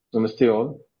Namaste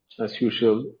all. As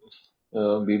usual,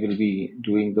 we will be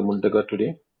doing the Mundaka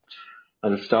today.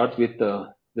 I'll start with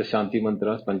the Shanti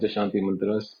Mantras, Pancha Shanti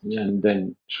Mantras, and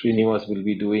then Srinivas will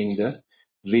be doing the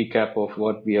recap of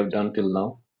what we have done till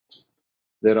now.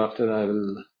 Thereafter, I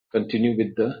will continue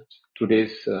with the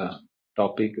today's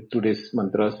topic, today's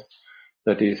mantras,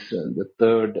 that is the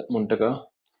third Mundaka,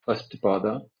 first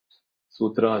Pada,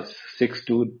 Sutras 6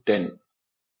 to 10.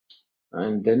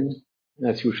 And then,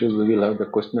 as usual, we will have the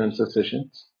question and answer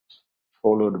sessions,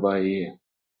 followed by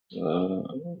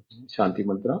Shanti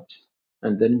Mantra,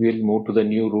 and then we'll move to the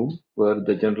new room where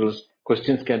the general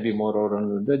questions can be more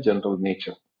around the general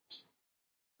nature.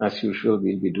 As usual,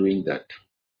 we'll be doing that.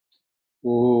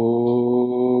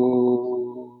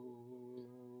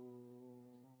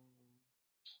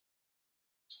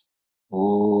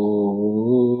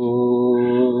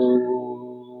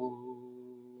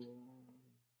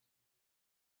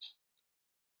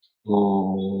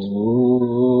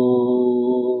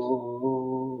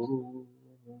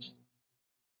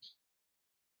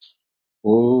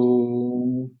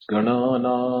 ॐ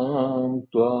गणानां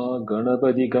त्वा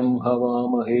गणपतिगं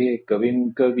हवामहे कविं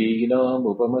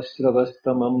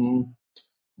कवीनामुपमश्रवस्तमम्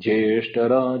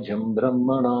ज्येष्ठराजं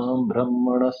ब्रह्मणां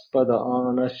ब्रह्मणस्पद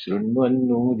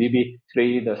आनशृण्वन्नोदिभिः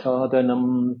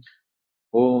श्रीदसादनम्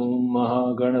ॐ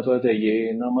महागणपतये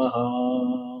नमः।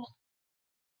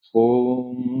 ॐ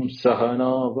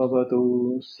सहना भवतु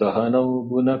सहनौ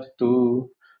भुनक्तु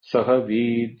सह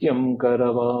वीर्यं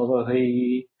करवावहै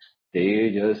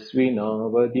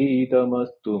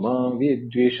तेजस्विनावधीतमस्तु मा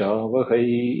विद्विषावहै।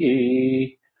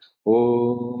 ॐ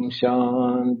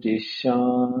शान्ति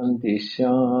शान्ति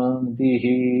शान्तिः।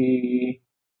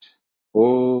 ॐ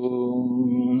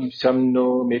शं नो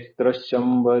मित्रः शं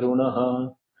वरुणः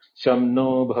शं नो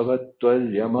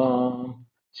भवत्वर्यमा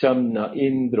शं न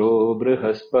इन्द्रो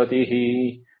बृहस्पतिः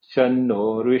शन्नो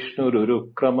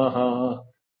विष्णुरुक्रमः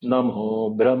नमो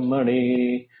ब्रह्मणे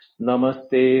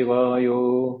नमस्ते वायो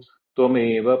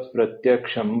त्वमेव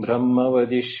प्रत्यक्षं ब्रह्म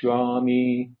वदिष्यामि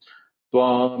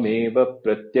त्वामेव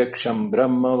प्रत्यक्षं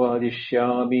ब्रह्म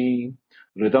वदिष्यामि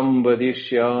ऋतं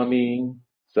वदिष्यामि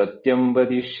सत्यं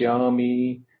वदिष्यामि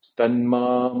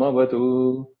तन्मामवतु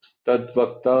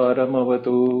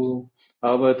तद्वक्तारमवतु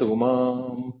अवतु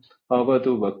माम्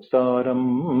अवतु वक्तारम्।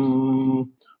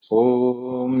 ॐ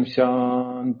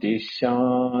शान्ति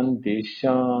शान्ति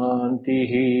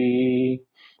शान्तिः।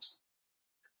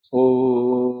 ॐ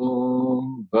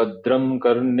भद्रं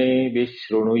कर्णेभिः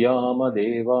शृणुयाम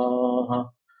देवाः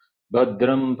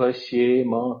भद्रं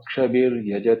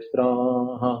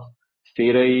पश्येमाक्षभिर्यजत्राः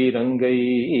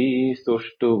स्थिरैरङ्गैः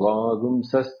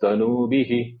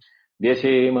सुष्ठुवागुंसस्तनूभिः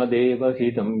व्यशेम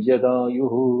देवहितं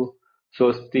यदायुः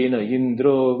स्वस्ति न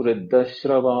इन्द्रो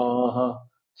वृद्धश्रवाः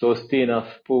स्वस्ति नः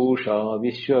पूषा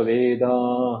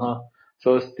विश्ववेदाः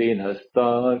स्वस्ति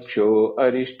नस्तार्क्ष्यो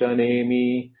अरिष्टनेमि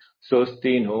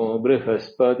स्वस्ति नो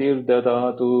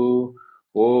बृहस्पतिर्ददातु।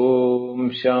 ॐ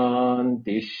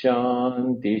शान्ति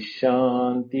शान्ति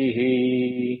शान्तिः।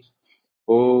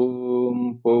 ॐ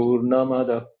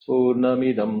पूर्णमदः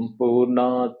पूर्णमिदं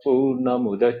पूर्णात्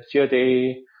पूर्णमुदच्यते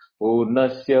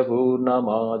पूर्णस्य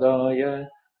पूर्णमादाय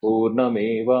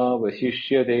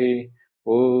पूर्णमेवावशिष्यते।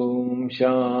 ॐ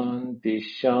शान्ति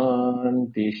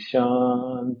शान्ति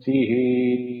शान्तिः।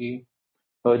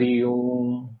 हरि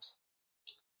ओम्।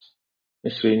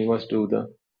 Srinivas, do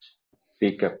the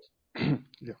recap.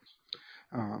 Yeah.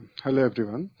 Hello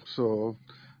everyone. So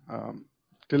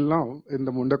till now in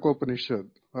the Mundakopanishad,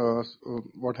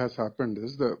 what has happened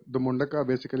is the Mundaka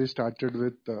basically started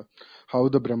with how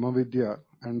the Brahma Vidya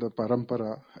and the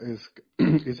Parampara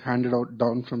is handed out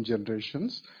down from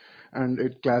generations, and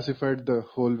it classified the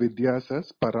whole Vidyas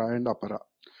as Para and Apara.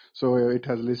 So it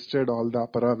has listed all the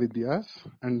Apara Vidyas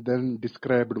and then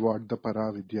described what the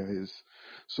Para Vidya is.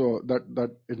 So that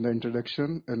in the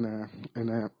introduction in a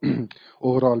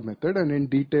overall method, and in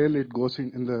detail it goes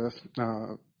in the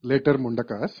later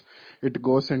Mundakas. It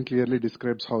goes and clearly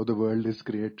describes how the world is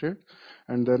created,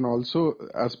 and then also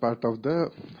as part of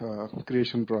the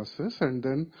creation process, and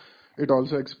then it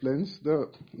also explains the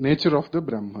nature of the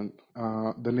Brahman,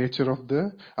 the nature of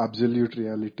the absolute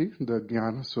reality, the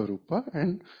Jnana Swarupa,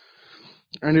 and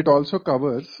it also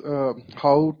covers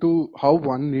how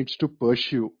one needs to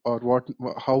pursue, or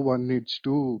how one needs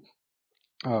to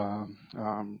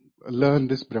learn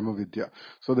this Brahma Vidya.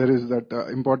 So there is that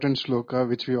important shloka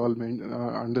which we all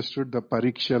understood, the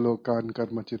Pariksha Loka and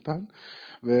Karmachitan,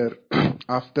 where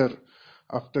after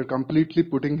after completely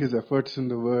putting his efforts in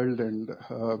the world and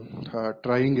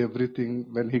trying everything,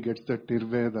 when he gets that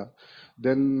Nirveda,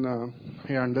 then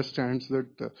he understands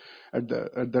that at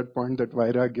that point that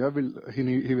Vairagya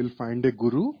he will find a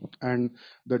guru, and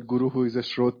that guru who is a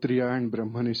Shrotriya and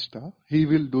Brahmanista, he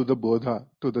will do the Bodha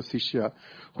to the Sishya,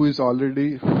 who is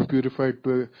already purified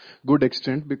to a good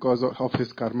extent because of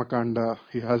his karma kanda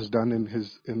he has done in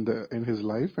his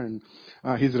life, and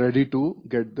he's ready to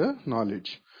get the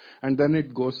knowledge. And then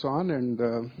it goes on and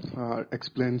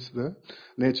explains the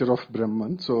nature of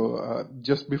Brahman. So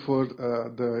just before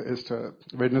the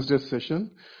Wednesday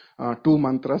session, two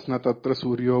mantras, na tatra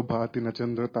suryo bhati na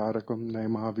chandra tarakam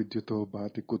naima vidyuto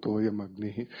bhati kutoyam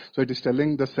agnihi. So it is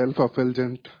telling the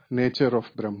self-effulgent nature of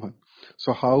Brahman.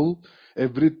 So how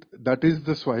that is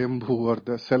the Swayambhu, or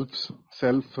the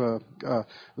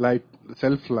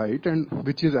self-light, and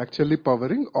which is actually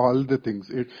powering all the things.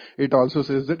 It also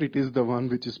says that it is the one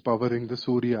which is powering the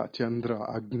Surya, Chandra,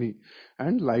 Agni,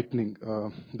 and lightning,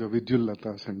 the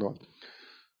Vidyulatas and all.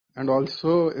 And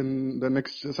also in the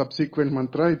next subsequent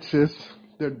mantra, it says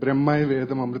that Brahmai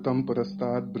Vedam Amritam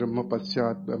Purastad Brahma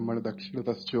Pasyat Brahmana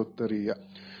Dakshinataschottariya.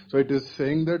 So it is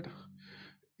saying that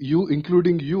you,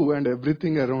 including you and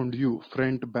everything around you,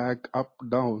 front, back, up,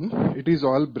 down, it is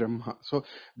all Brahma. So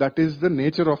that is the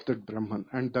nature of that Brahman,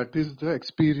 and that is the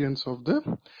experience of the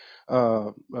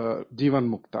Jivan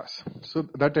Muktas. So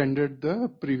that ended the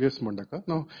previous Mundaka.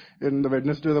 Now, in the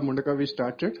Wednesday, the Mundaka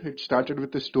it started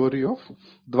with the story of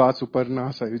Dva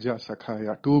Suparna Sayuja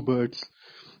Sakhaya, two birds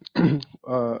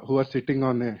who are sitting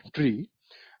on a tree,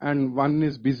 and one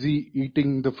is busy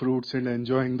eating the fruits and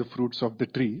enjoying the fruits of the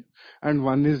tree, and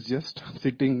one is just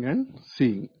sitting and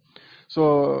seeing.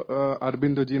 So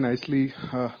Arbindoji nicely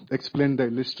explained the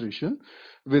illustration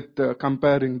with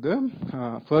comparing the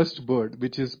first bird,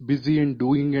 which is busy in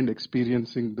doing and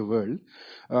experiencing the world.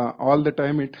 All the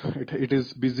time it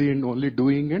is busy in only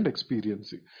doing and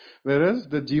experiencing. Whereas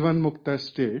the Jivan Mukta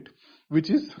state, which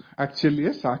is actually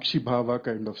a Sakshi Bhava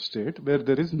kind of state, where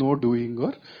there is no doing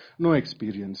or no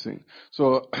experiencing.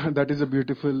 So that is a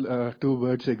beautiful two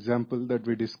words example that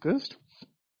we discussed.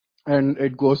 And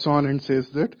it goes on and says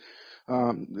that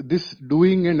this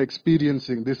doing and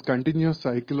experiencing, this continuous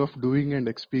cycle of doing and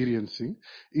experiencing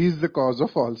is the cause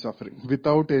of all suffering.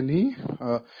 Without any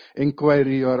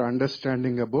inquiry or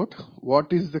understanding about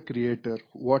what is the creator,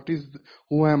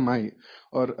 who am I,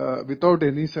 or without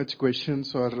any such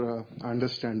questions or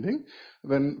understanding,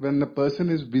 when the person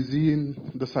is busy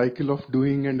in the cycle of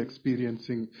doing and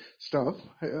experiencing stuff,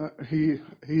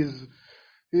 he's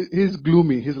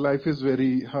gloomy. His life is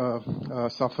very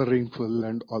sufferingful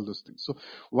and all those things. So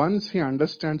once he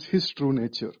understands his true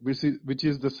nature, which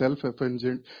is the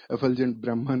self-effulgent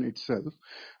Brahman itself,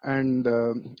 and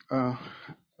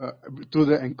through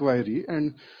the inquiry,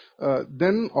 and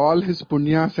then all his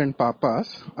punyas and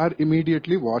papas are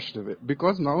immediately washed away,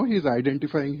 because now he is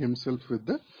identifying himself with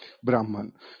the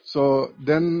Brahman. So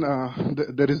then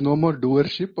there is no more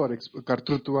doership, or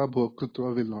kartrutva,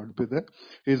 bhoktutva will not be there.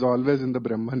 He is always in the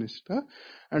Brahmanista,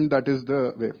 and that is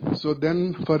the way. So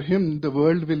then for him the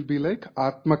world will be like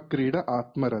Atma Krida,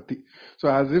 Atma Rati. So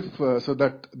as if, so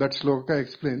that shloka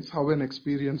explains how an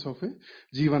experience of a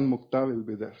Jivan Mukta will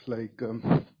be there. Like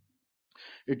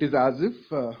it is as if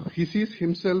he sees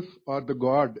himself or the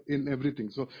God in everything.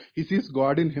 So he sees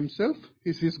God in himself,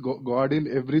 he sees God in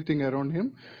everything around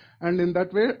him, and in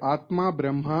that way Atma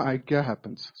Brahma Aikya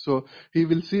happens. So he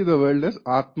will see the world as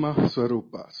Atma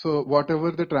Swarupa. So whatever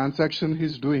the transaction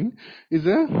he's doing is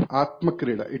a Atma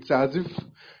Krida. It's as if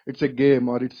it's a game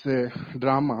or it's a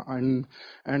drama,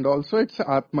 and also it's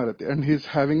Atma Rati, and he's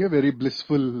having a very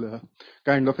blissful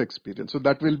kind of experience. So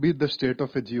that will be the state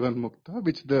of a Jivan Mukta,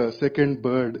 which the second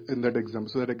bird in that example.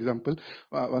 So that example,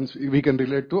 once we can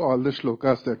relate to all the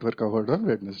shlokas that were covered on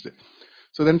Wednesday.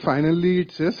 So then finally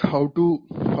it says how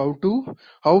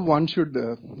one should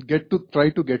try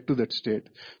to get to that state.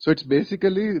 So it's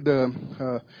basically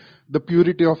the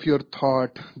purity of your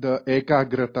thought, the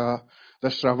ekagrata, the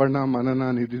Shravana,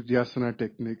 Manana, Nididhyasana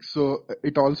technique. So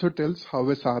it also tells how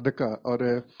a sadhaka, or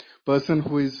a person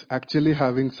who is actually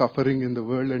having suffering in the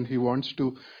world and he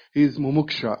is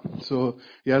mumuksha. So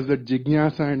he has that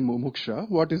jignasa and mumuksha.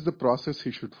 What is the process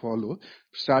he should follow?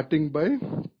 Starting by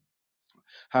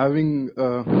doing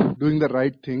the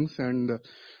right things and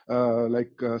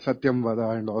Satyam Vada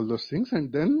and all those things.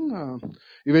 And then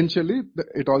eventually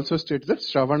it also states that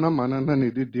Shravana Manana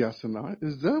Nididhyasana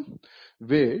is the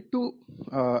way to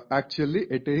actually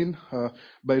attain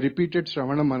by repeated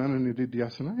Shravana Manana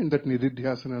Nididhyasana. In that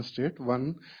Nididhyasana state,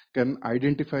 one can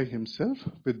identify himself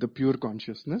with the pure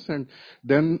consciousness, and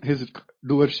then his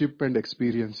doership and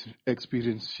experience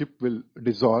will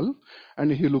dissolve,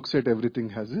 and he looks at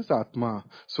everything as his Atma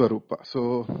Swarupa.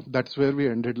 So that's where we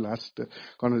ended last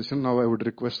conversation. Now I would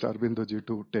request Arbindoji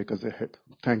to take us ahead.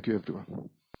 Thank you, everyone.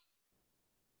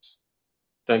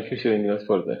 Thank you, Srinivas,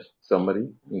 for the summary.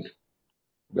 We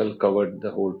well covered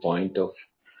the whole point of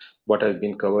what has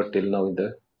been covered till now in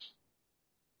the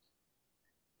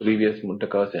previous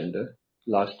Muntakas and the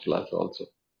last class also.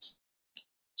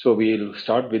 So we'll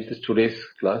start with today's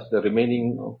class, the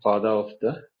remaining pada of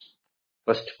the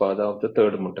first pada of the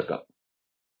third Muntaka.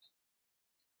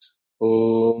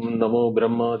 Om Namo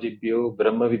Brahmadibhyo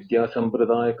Brahma Vidya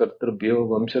Sampradaya Kartrubhyo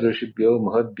Vamsha Rishibhyo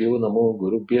Mahadbhyo Namo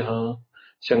Gurubhyaha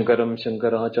Shankaram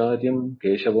Shankaracharyam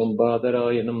Keshavam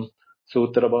Badarayanam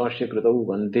Sutrabhashya Kritau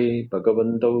Vande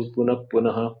Bhagavantau Punah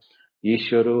Punah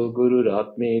Ishvaro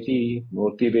Gururatmeti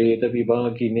Murtiveda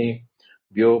Vibhagine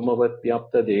Vyomavat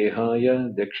Vyapta Dehaya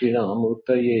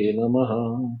Dakshinamurtaye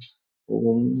Namaha.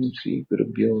 Om Sri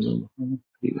Gurubhyo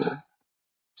Namaha.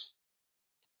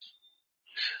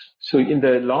 So in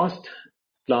the last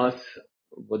class,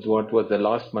 what was the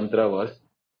last mantra was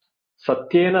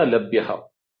Satyena Labhyaha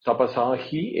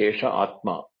Tapasahi Esha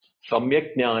Atma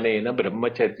Samyak Jnanena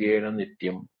Brahmacharyena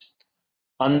Nityam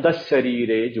Andas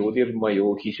Sharire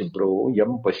Jyotirmayo Hi Shubro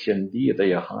Yam Pashyanti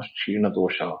Yatayaha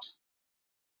Shinadosha.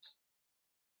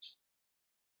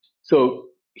 So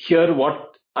here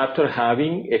what, after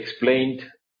having explained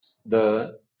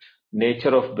the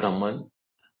nature of Brahman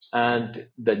and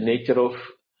the nature of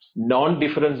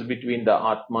non-difference between the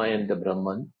Atma and the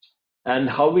Brahman, and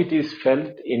how it is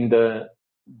felt in the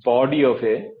body of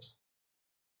a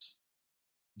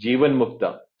Jivan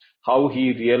Mukta, how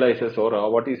he realizes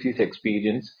or what is his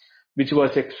experience, which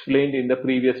was explained in the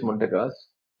previous Muntakas.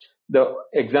 The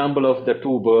example of the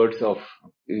two birds of,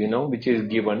 which is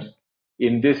given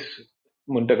in this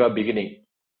Muntaka beginning,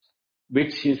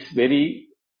 which is very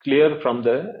clear from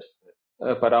the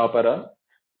Parapara,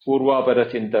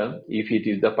 Purvapara Chinta. If it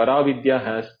is the Paravidya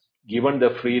has given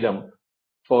the freedom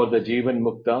for the Jivan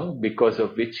Mukta, because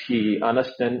of which he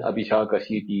understands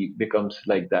Abhishakashiti becomes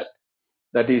like that.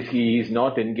 That is, he is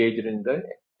not engaged in the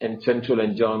sensual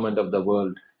enjoyment of the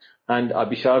world. And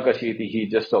Abhishakashiti, he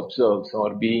just observes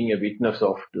or being a witness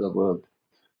of the world.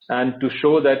 And to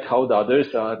show that how the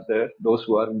others are there, those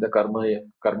who are in the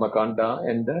karma kanda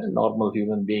and the normal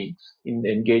human beings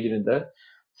engaged in the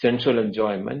sensual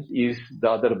enjoyment, is the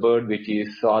other bird, which is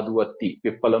Sadhuatti,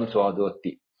 Pippalam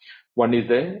Sadhuatti. One is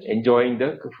enjoying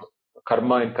the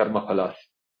karma and karma phalas.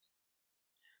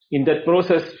 In that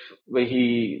process, where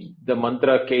the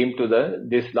mantra came to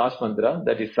this last mantra,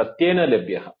 that is Satyena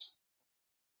Labhyaha.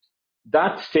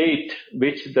 That state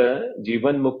which the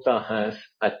Jivan Mukta has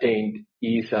attained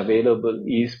is available,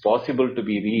 is possible to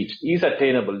be reached, is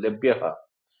attainable, Labhyaha.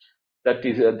 That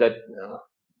is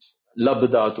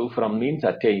Labdhatu from means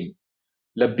attain.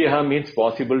 Labhyaha means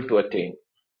possible to attain.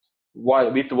 Why?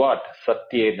 With what?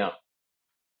 Satyena,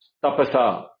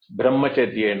 Tapasa,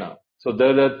 Brahmacharyena. So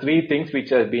there are three things which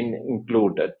have been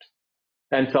included.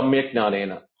 And Samyak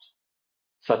Jnanena.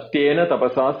 Satyena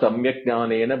tapasa samyak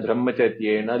jnanena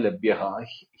brahmacharyena labhyaha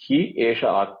hi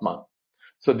esha atma.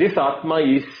 So this atma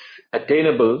is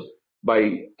attainable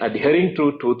by adhering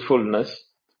to truthfulness.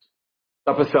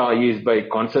 Tapasa is by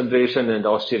concentration and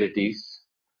austerities.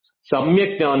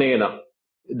 Samyak jnanena,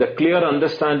 the clear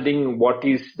understanding what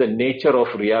is the nature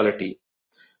of reality.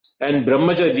 And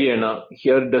brahmacharyena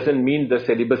here doesn't mean the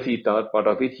celibacy part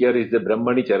of it. Here is the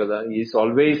brahmani charada. He is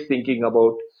always thinking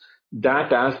about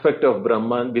that aspect of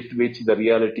Brahman with which the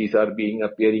realities are being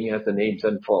appearing as the names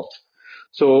and forms.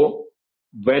 So,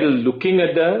 while looking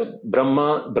at the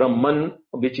Brahman,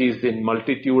 which is in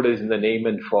multitude, is in the name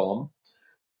and form,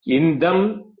 in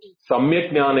them,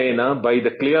 samyak jnanena, by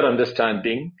the clear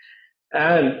understanding,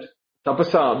 and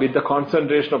tapasa, with the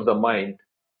concentration of the mind,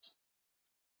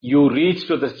 you reach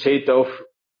to the state of,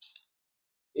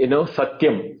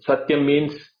 satyam. Satyam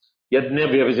means yadnya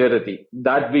vyavajarati,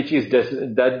 that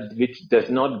which does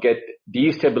not get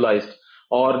destabilized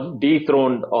or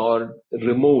dethroned or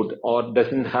removed or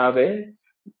doesn't have a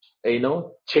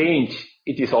change.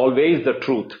 It is always the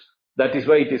truth. That is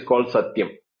why it is called Satyam.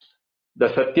 The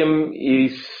Satyam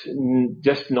is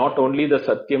just not only the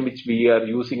Satyam which we are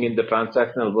using in the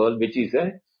transactional world, which is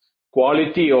a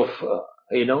quality of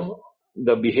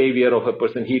the behavior of a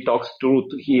person. He talks truth.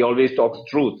 He always talks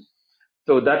truth.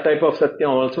 So that type of Satyam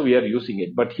also we are using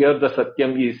it. But here the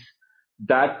Satyam is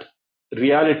that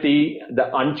reality,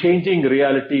 the unchanging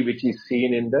reality which is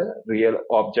seen in the real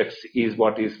objects is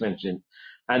what is mentioned.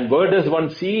 And where does one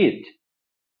see it?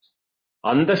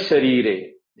 Anda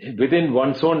Sharire, within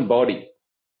one's own body.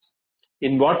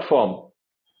 In what form?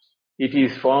 It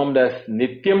is formed as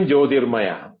Nityam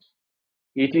Jyotirmaya.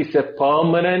 It is a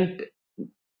permanent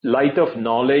light of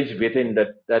knowledge within that.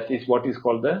 That is what is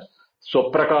called the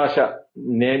Swaprakasha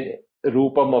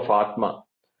Rupam of Atma.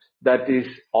 That is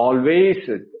always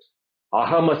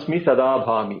Ahamasmi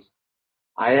Sadabhami.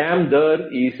 I am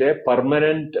there is a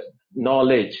permanent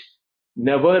knowledge.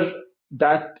 Never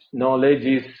that knowledge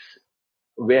is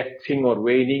waxing or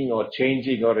waning or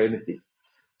changing or anything.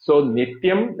 So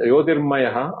Nityam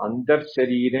Yodirmayaha Andar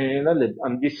Sharirena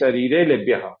Andi Sharire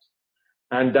Lebhyaha.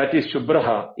 And that is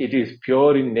Shubhraha. It is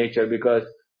pure in nature, because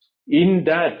in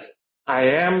that I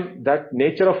am, that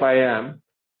nature of I am,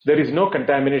 there is no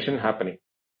contamination happening.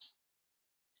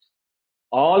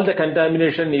 All the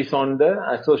contamination is on the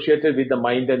associated with the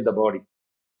mind and the body.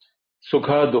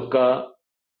 Sukha, dukkha,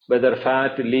 whether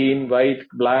fat, lean, white,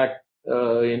 black,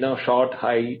 short,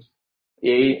 high,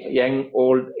 young,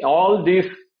 old, all these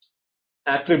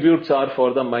attributes are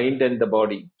for the mind and the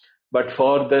body. But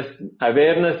for this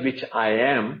awareness which I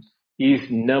am is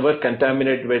never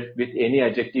contaminated with any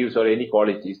adjectives or any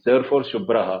qualities. Therefore,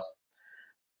 Shubhraha.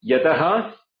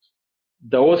 Yataha,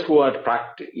 those who are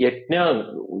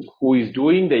yajna, who is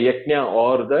doing the yajna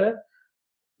or the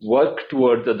work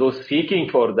towards those seeking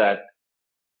for that,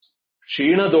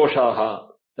 Shina doshaha.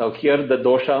 Now here the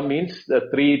dosha means the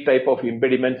three type of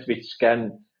impediments which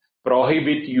can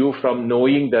prohibit you from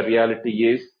knowing the reality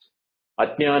is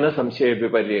Ajnana Samshaya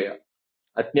Viparya.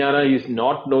 Ajnana is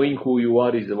not knowing who you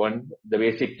are is the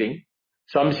basic thing.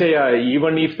 Samshaya,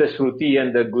 even if the Shruti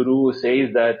and the Guru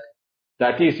says that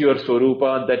that is your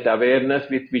Swarupa, that awareness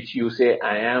with which you say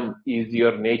I am is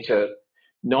your nature,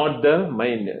 not the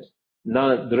mind.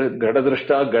 Na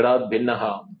Gadadrishta Gadad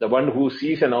Bhinnaha. The one who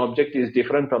sees an object is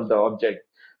different from the object.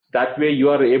 That way you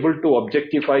are able to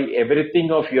objectify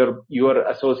everything of your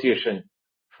association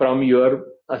from your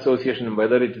association,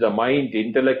 whether it's the mind,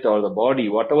 intellect or the body,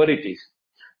 whatever it is.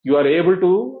 You are able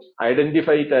to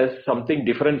identify it as something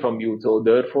different from you. So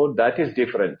therefore that is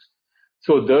different.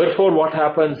 So therefore what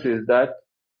happens is that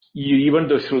even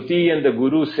the Shruti and the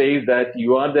Guru says that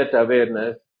you are that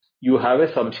awareness, you have a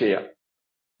samshaya.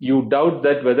 You doubt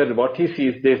that whether what he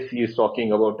sees this he is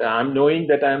talking about. I am knowing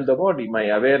that I am the body. My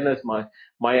awareness,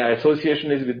 my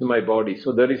association is with my body.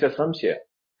 So there is a samshaya.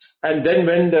 And then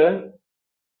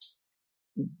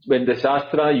when the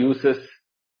Shastra uses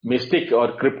mystic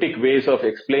or cryptic ways of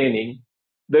explaining,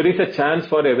 there is a chance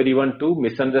for everyone to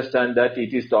misunderstand that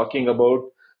it is talking about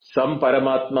some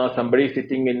Paramatma, somebody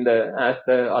sitting as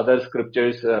the other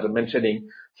scriptures are mentioning,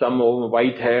 some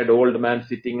white-haired old man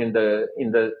sitting in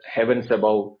the heavens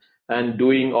above and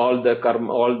doing all the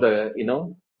karma,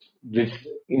 this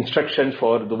instruction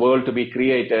for the world to be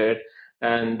created,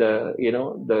 and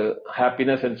the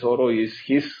happiness and sorrow is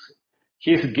his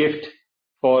gift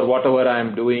for whatever I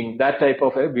am doing. That type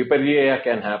of a viparya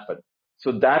can happen.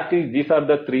 So these are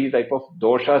the three type of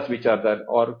doshas which are there,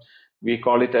 or we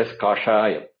call it as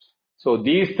kashaya. So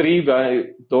these three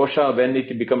dosha, when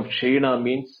it becomes shina,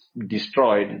 means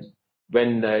destroyed.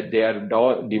 When they are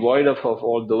devoid of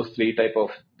all those three type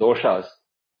of doshas,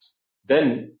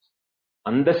 then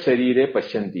anda sharire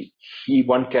pashyanti.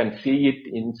 One can see it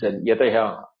in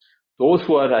yataya. Those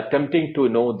who are attempting to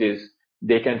know this,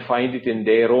 they can find it in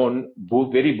their own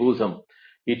very bosom.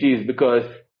 It is because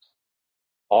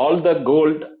all the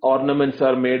gold ornaments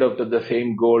are made out of the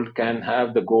same gold, can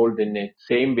have the gold in it.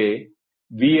 Same way,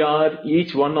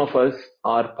 each one of us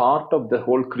are part of the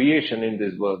whole creation in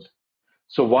this world.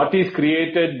 So what is being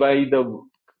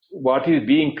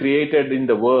created in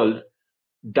the world,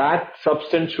 that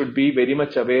substance should be very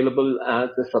much available as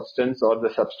the substance or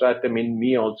the substratum in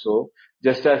me also,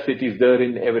 just as it is there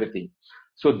in everything.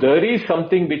 So there is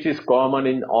something which is common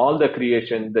in all the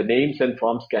creation. The names and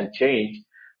forms can change.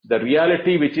 The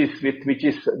reality which is like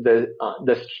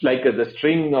the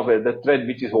string of the thread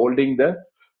which is holding the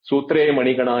Sutre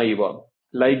Manigana Iva,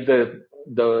 like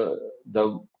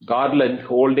the garland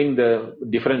holding the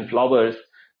different flowers,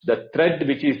 the thread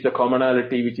which is the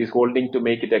commonality which is holding to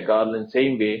make it a garland.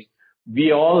 Same way,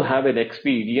 we all have an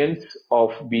experience of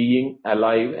being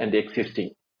alive and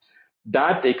existing.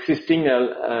 That existing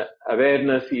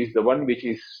awareness is the one which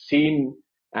is seen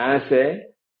as a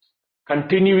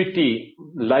continuity,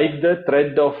 like the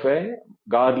thread of a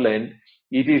garland.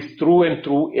 It is through and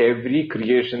through every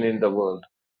creation in the world.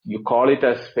 you call it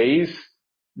a space,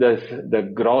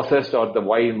 the grossest or the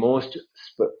most,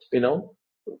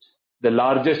 the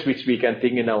largest which we can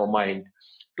think in our mind,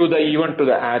 to the even to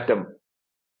the atom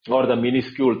or the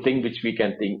minuscule thing which we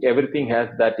can think. Everything has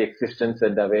that existence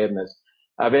and awareness.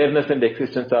 Awareness and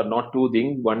existence are not two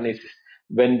things. One is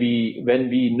when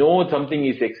we know something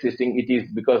is existing, it is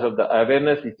because of the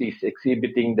awareness. It is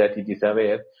exhibiting that it is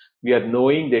aware. We are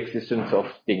knowing the existence of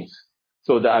things.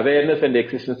 So the awareness and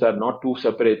existence are not two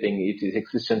separate things. It is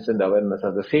existence and awareness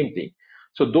are the same thing.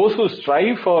 So those who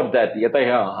strive for that,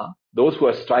 yataya, those who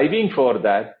are striving for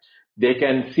that, they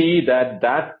can see that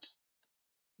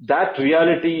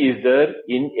reality is there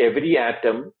in every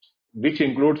atom, which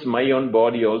includes my own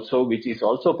body also, which is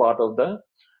also part of the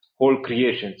whole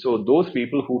creation. So those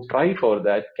people who try for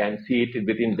that can see it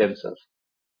within themselves.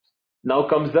 Now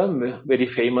comes the very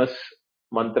famous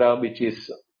mantra which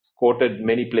is quoted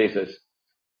many places.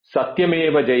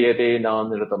 Satyameva jayate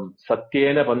nanritam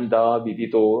satyena panda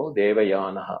vidito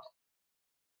devayanaha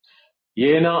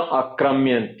yena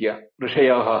akramyantya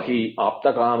rishayaha hi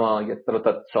aptakama yatra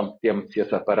tat satyam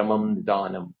syasa paramam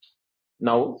nidanam.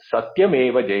 Now, Satyam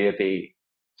eva jayate.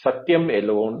 Satyam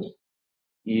alone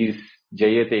is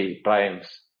jayate, triumphs.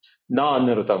 Na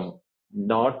anrutam,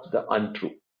 not the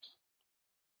untrue.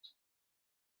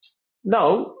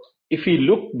 Now, if we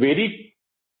look very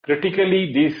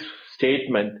critically this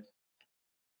statement,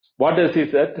 what does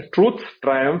it say? Truth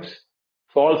triumphs,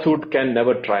 falsehood can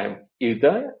never triumph, is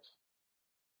the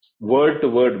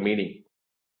word-to-word meaning.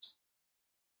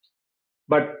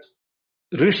 But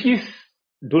rishis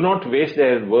do not waste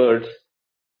their words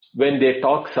when they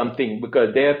talk something,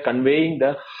 because they are conveying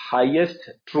the highest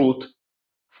truth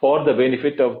for the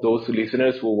benefit of those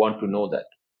listeners who want to know that.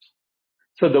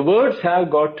 So the words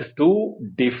have got two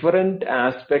different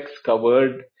aspects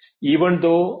covered, even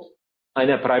though in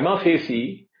a prima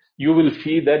facie, you will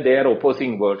see that they are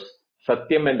opposing words.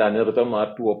 Satyam and Anartham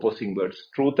are two opposing words,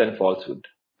 truth and falsehood.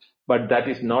 But that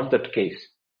is not the case.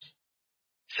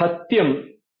 Satyam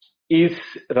is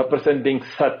representing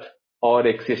Sat or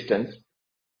existence.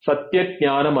 Satya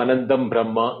Jnanam Anandam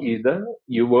Brahma is the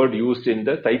word used in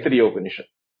the Taittiriya Upanishad.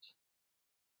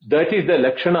 That is the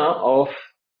Lakshana of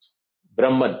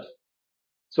Brahman.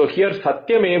 So here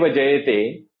Satyam eva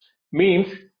jayate means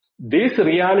this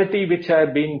reality which I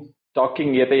have been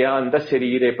talking yataya anda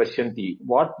sharire pashyanti,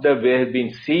 what we have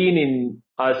been seen in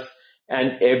us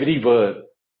and everywhere,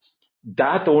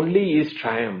 that only is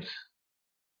triumphs.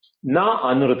 Na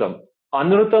anrutam.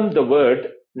 Anrutam, the word,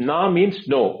 na means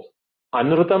no.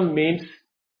 Anrutam means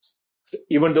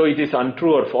even though it is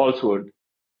untrue or falsehood,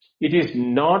 it is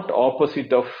not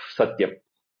opposite of Satyam.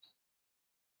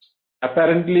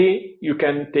 Apparently, you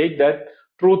can take that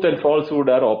truth and falsehood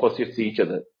are opposites to each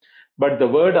other. But the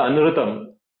word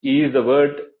anrutam is the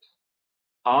word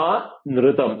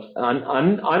anrutam.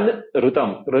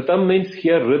 Anrutam. Rutam means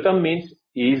here, rutam means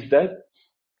is that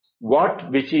what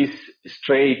which is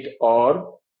straight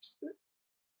or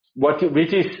what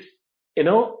which is,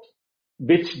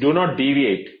 which do not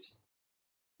deviate.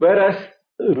 Whereas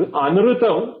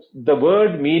anrutam, the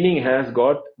word meaning has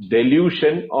got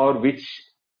delusion or which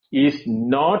is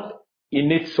not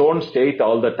in its own state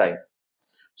all the time.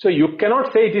 So you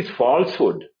cannot say it is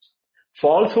falsehood.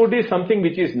 Falsehood is something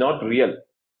which is not real.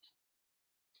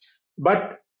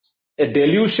 But a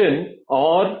delusion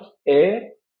or a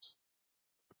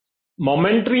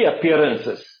momentary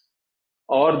appearances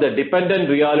or the dependent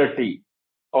reality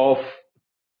of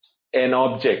an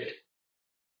object,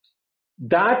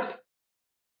 that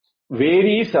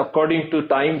varies according to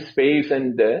time, space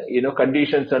and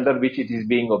conditions under which it is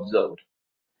being observed.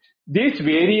 This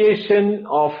variation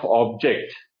of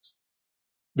object,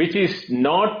 which is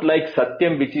not like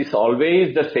Satyam, which is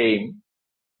always the same,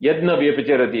 Yadna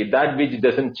Vyapacharati, that which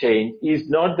doesn't change, is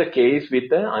not the case with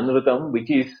the Anrutam,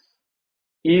 which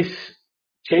is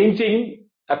changing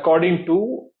according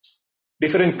to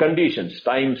different conditions,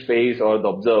 time, space, or the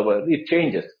observer, it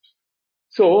changes.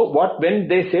 So when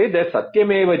they say that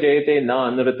Satyameva Jayate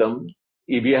na Anrutam,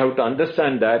 we have to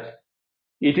understand that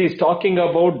it is talking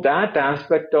about that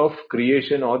aspect of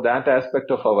creation or that aspect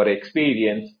of our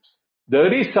experience.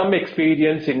 There is some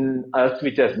experience in us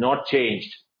which has not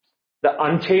changed. The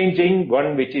unchanging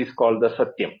one which is called the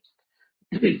Satyam.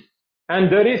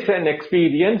 And there is an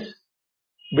experience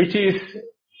which is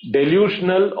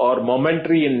delusional or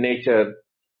momentary in nature,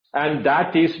 and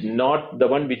that is not the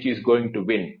one which is going to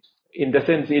win. In the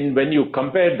sense, when you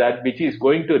compare that which is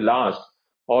going to last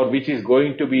or which is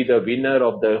going to be the winner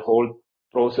of the whole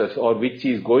process or which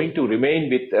is going to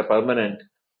remain with a permanent,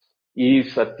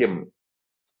 is Satyam.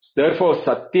 Therefore,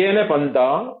 Satyena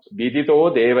Panda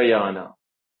Vidito Devayana.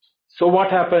 So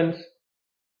what happens?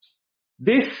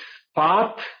 This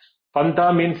path,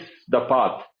 pantha means the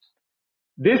path.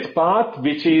 This path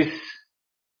which is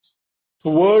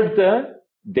towards the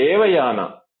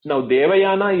Devayana. Now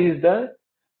Devayana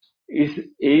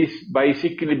is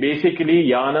basically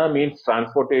yana means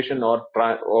transportation or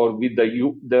with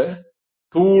the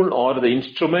tool or the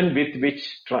instrument with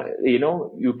which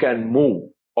you can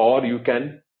move or you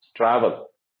can travel.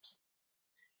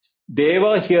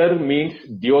 Deva here means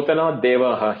Dyotana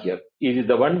Devaha here. It is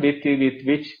the one with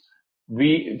which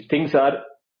things are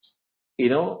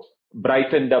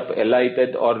brightened up,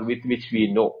 enlightened, or with which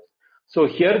we know. So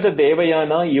here the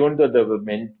Devayana, even though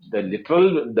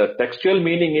the textual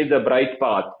meaning is a bright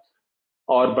path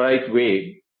or bright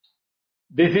way,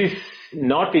 this is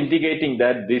not indicating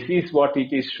that. This is what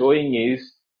it is showing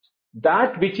is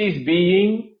that which is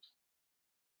being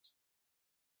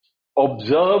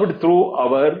observed through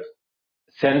our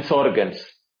sense organs.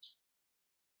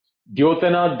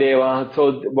 Dyotana Deva,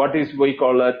 so what is we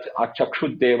call it?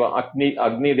 Chakshut Deva,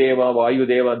 Agni Deva, Vayu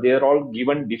Deva, they are all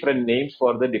given different names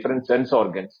for the different sense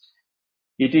organs.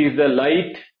 It is the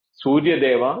light, Surya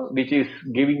Deva, which is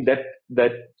giving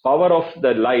that power of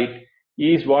the light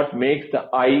is what makes the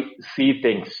eye see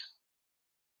things,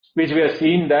 which we have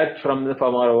seen that from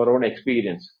our own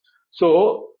experience.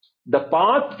 So the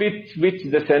path with which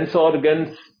the sense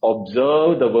organs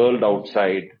observe the world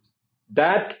outside,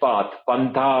 that path,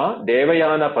 pantha,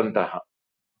 Devayana pantaha,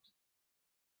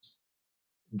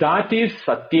 that is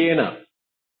satyena.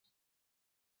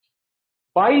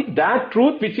 By that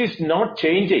truth which is not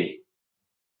changing.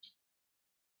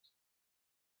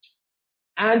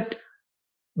 And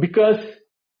because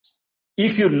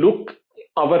if you look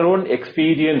our own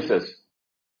experiences,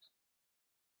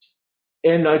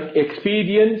 an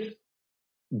experience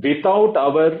without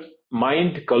our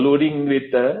mind colluding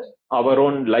with our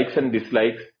own likes and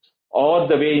dislikes or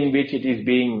the way in which it is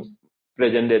being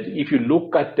presented, if you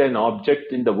look at an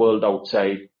object in the world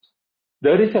outside,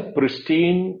 there is a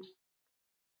pristine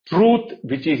truth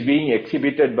which is being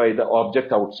exhibited by the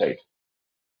object outside.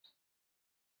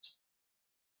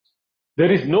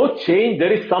 There is no change.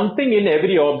 There is something in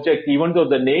every object, even though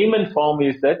the name and form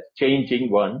is that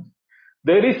changing one.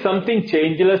 There is something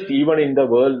changeless even in the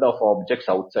world of objects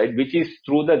outside, which is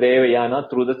through the Devayana,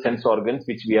 through the sense organs,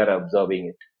 which we are observing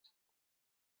it.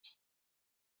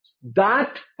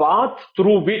 That path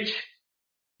through which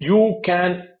you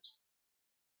can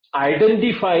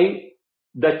identify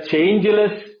the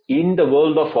changeless in the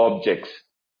world of objects,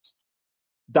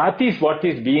 that is what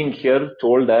is being here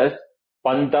told as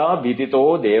Panta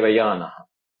Vidito Devayana.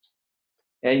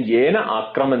 And Yena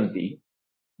Akramanti,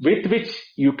 with which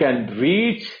you can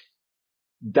reach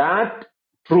that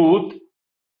truth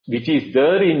which is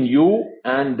there in you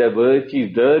and the which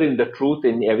is there in the truth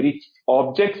in every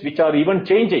objects which are even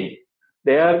changing.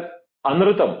 They are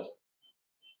anrutam.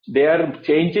 They are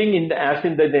changing as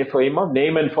in the form of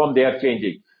name and form they are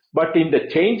changing. But in the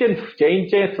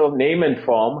changes of name and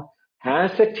form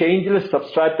has a changeless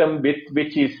substratum with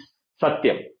which is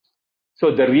satyam.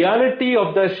 So the reality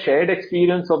of the shared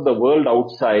experience of the world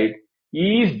outside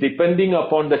is depending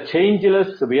upon the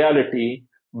changeless reality,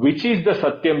 which is the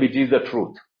satyam, which is the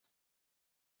truth.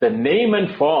 The name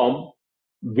and form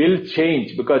will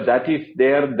change because that is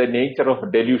the nature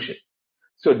of delusion.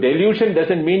 So delusion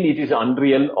doesn't mean it is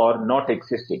unreal or not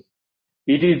existing.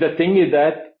 It is the thing is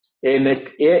that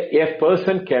a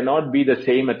person cannot be the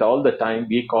same at all the time.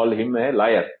 We call him a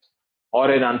liar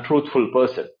or an untruthful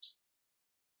person.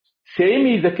 Same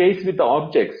is the case with the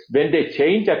objects. When they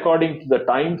change according to the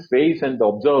time, space and the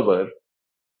observer,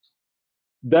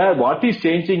 what is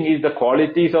changing is the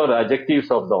qualities or adjectives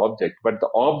of the object. But the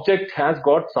object has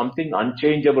got something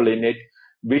unchangeable in it,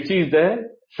 which is the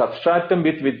substratum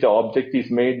with which the object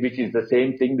is made, which is the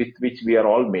same thing with which we are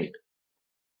all made.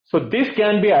 So this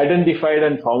can be identified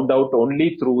and found out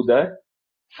only through the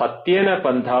Satyena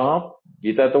Pantha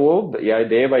Vitato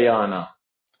Devayana.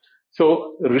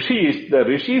 So the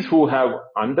rishis who have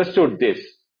understood this,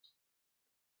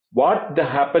 what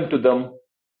happened to them?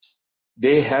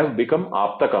 They have become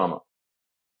aptakama.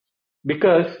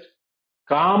 Because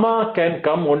Kama can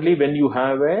come only when you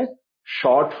have a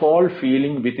shortfall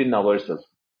feeling within ourselves.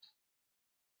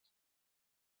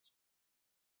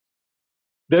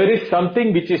 There is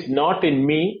something which is not in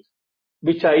me,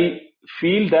 which I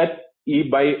feel that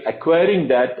by acquiring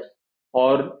that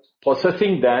or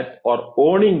possessing that or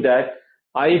owning that,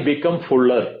 I become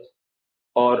fuller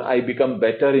or I become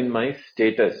better in my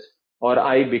status or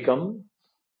I become,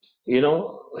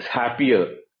 happier.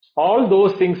 All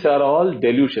those things are all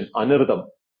delusion, anardham.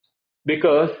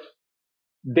 Because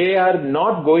they are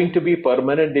not going to be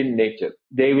permanent in nature.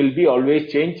 They will be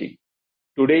always changing.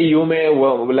 Today you may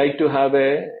like to have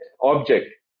a object,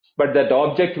 but that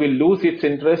object will lose its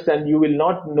interest and you will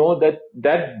not know that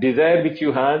that desire which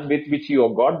you had with which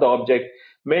you got the object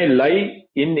may lie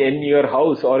in your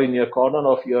house or in your corner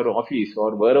of your office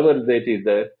or wherever that is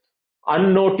there,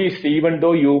 unnoticed, even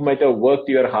though you might have worked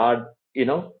your hard,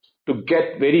 to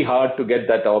get very hard to get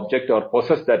that object or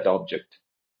possess that object.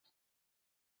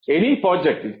 Any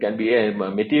project, it can be a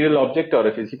material object or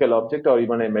a physical object or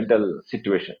even a mental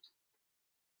situation.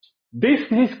 This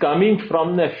is coming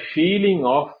from the feeling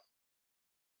of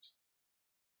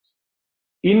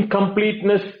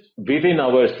incompleteness within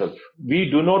ourselves.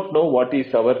 We do not know what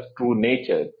is our true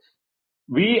nature.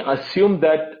 We assume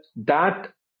that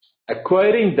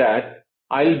acquiring that,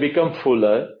 I'll become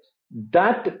fuller.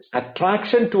 That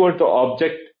attraction towards the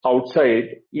object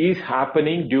outside is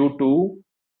happening due to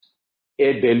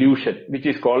a delusion, which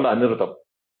is called anurtam.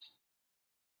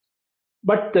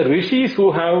 But the rishis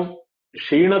who have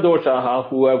Shina doshaha,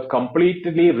 who have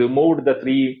completely removed the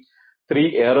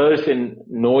three errors in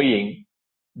knowing,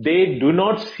 they do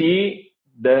not see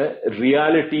the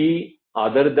reality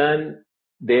other than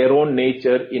their own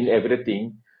nature in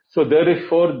everything. So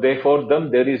therefore, for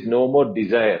them, there is no more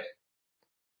desire.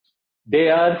 They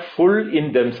are full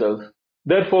in themselves.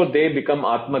 Therefore, they become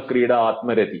Atma Krida,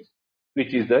 Atma Rati,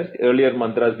 which is the earlier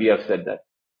mantras we have said that.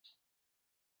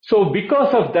 So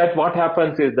because of that, what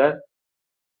happens is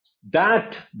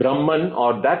that Brahman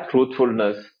or that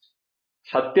truthfulness,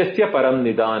 Satyasya Param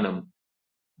Nidanam,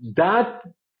 that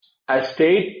a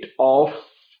state of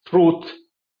truth,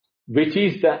 which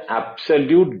is the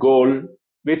absolute goal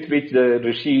with which the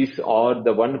rishis or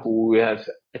the one who has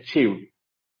achieved,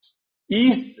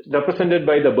 is represented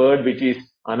by the bird which is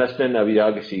Anastan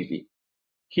Aviragashiti.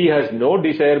 He has no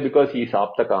desire because he is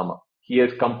Aptakama. He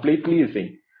is completely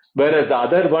sing. Whereas the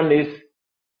other one is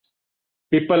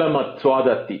Pippalamat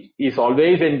Swadatti. He is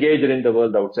always engaged in the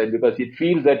world outside because it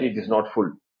feels that it is not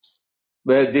full.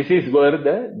 Where this is where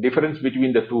the difference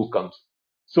between the two comes.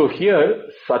 So here,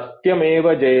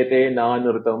 Satyameva Jayate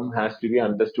Nanurtam has to be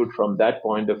understood from that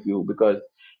point of view, because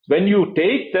when you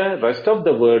take the rest of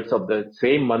the words of the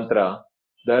same mantra,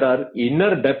 there are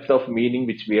inner depths of meaning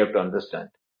which we have to understand.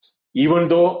 Even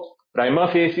though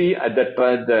prima facie at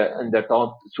the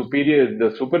top superior,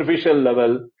 the superficial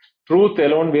level, truth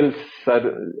alone will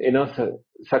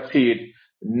succeed,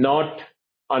 not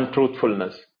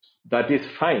untruthfulness. That is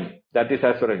fine. That is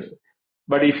as far as.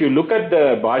 But if you look at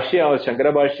the Bhashya or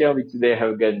Shankara Bhashya, which they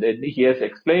have given, he has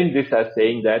explained this as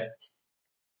saying that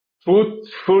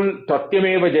truthful,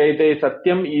 Satyameva Jayate,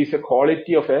 Satyam is a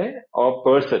quality of a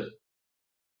person.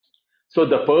 So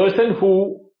the person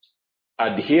who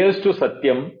adheres to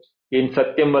Satyam, in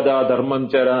Satyam Vada, Dharmam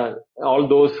Chara, all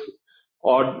those,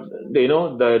 or,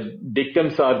 the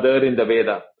dictums are there in the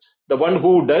Veda. The one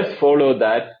who does follow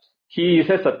that, he is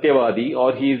a Satyavadi,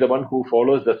 or he is the one who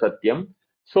follows the Satyam.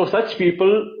 So such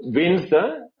people wins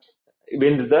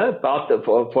the path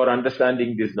for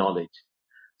understanding this knowledge.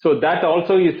 So that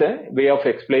also is a way of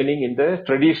explaining in the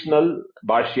traditional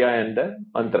Bhashya and the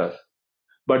mantras.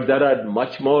 But there are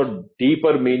much more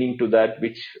deeper meaning to that,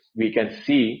 which we can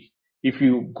see if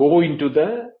you go into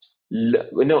the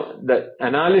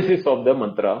analysis of the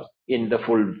mantra in the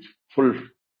full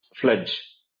fledged.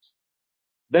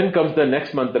 Then comes the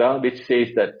next mantra, which says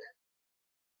that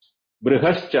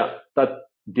Brihascha tat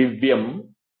divyam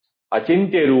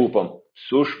achintya rupam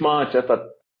sushma cha tat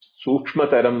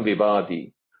sukshmataram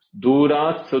vibadi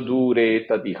durat sudure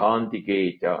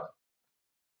tadihantike cha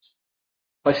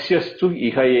pasyastu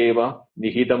ihayeva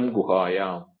nihidam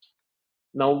guhaya.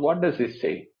 Now what does it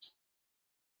say?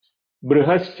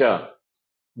 Brihascha.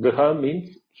 Briha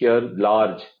means here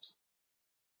large.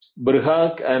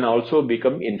 Briha can also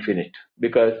become infinite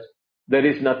because there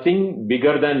is nothing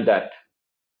bigger than that.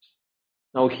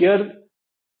 Now here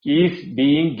is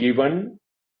being given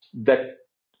that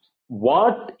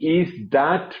what is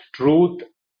that truth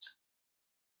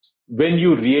when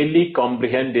you really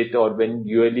comprehend it or when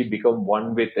you really become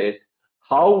one with it.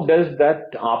 How does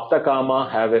that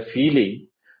Aptakama have a feeling?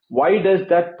 Why does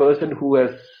that person who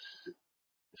has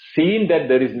seen that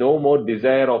there is no more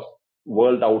desire of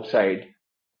world outside,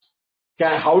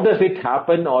 how does it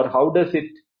happen, or how does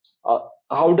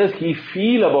he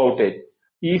feel about it,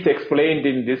 is explained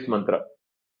in this mantra.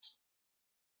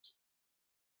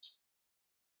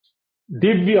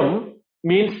 Divyam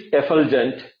means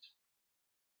effulgent.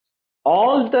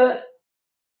 All the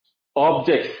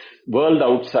objects, world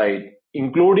outside,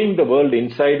 including the world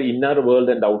inside, inner world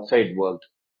and outside world,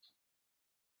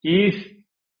 is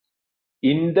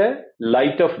in the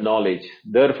light of knowledge.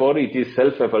 Therefore, it is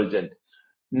self-effulgent.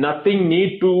 Nothing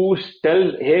need to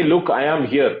tell, hey, look, I am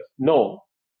here. No.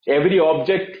 Every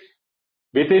object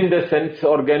within the sense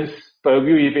organ's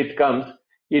purview, if it comes,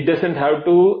 it doesn't have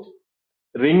to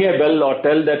ring a bell or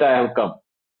tell that I have come.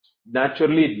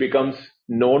 Naturally, it becomes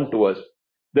known to us.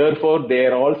 Therefore, they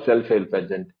are all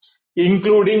self-effulgent,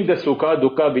 including the sukha,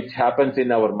 dukkha, which happens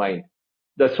in our mind.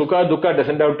 The sukha, dukkha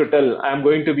doesn't have to tell, I am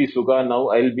going to be sukha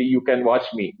now, you can watch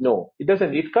me. No, it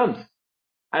doesn't. It comes.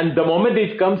 And the moment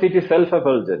it comes, it is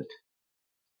self-effulgent.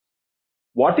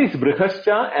 What is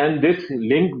Brihascha and this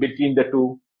link between the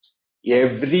two?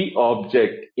 Every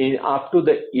object in up to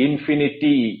the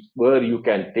infinity where you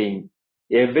can think,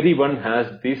 everyone has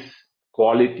this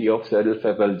quality of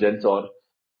self-effulgence or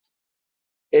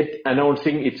it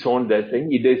announcing its own that thing.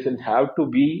 It doesn't have to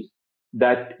be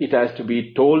that it has to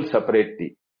be told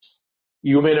separately.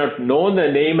 You may not know the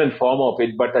name and form of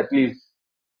it, but at least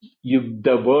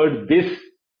the word this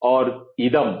or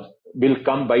idam will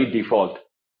come by default,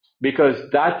 because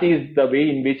that is the way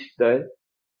in which the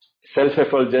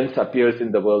self-effulgence appears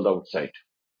in the world outside.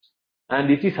 And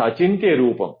it is achintya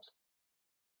rupam.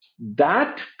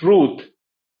 That truth,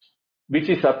 which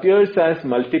appears as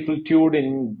multitude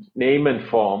in name and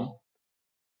form,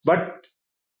 but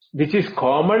which is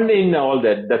common in all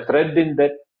that, the thread in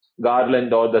that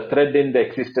garland or the thread in the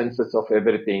existences of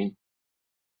everything,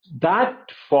 that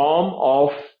form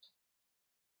of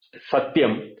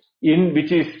satyam, in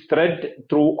which is thread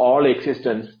through all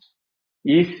existence,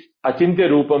 is achintya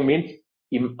rupam, means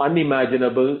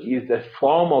unimaginable, is the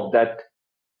form of that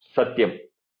satyam.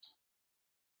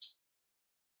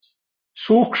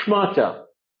 Sukshmacha.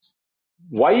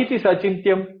 Why it is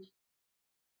achintyam?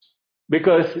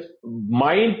 Because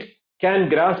mind can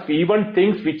grasp even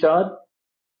things which are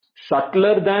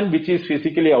subtler than which is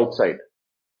physically outside.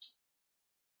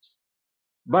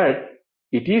 But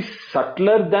it is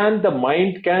subtler than the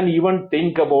mind can even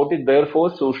think about it,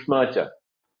 therefore Sukshmacha.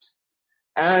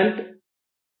 And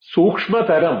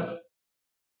Sukshmataram.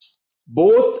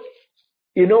 Both,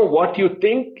 what you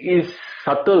think is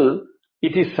subtle,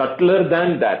 it is subtler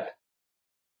than that.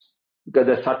 Because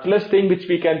the subtlest thing which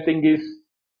we can think is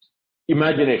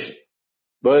imagination,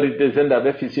 where it doesn't have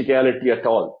a physicality at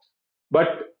all. But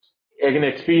an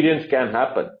experience can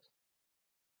happen.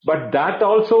 But that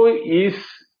also is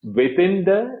within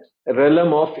the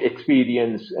realm of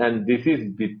experience, and this is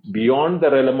beyond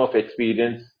the realm of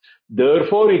experience.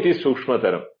 Therefore, it is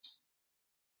Sukshmataram.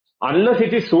 Unless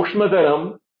it is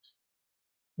Sukshmataram,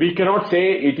 we cannot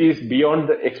say it is beyond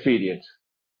the experience.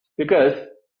 Because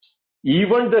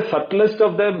even the subtlest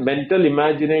of the mental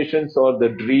imaginations or the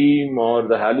dream or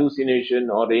the hallucination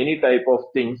or any type of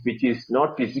things which is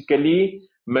not physically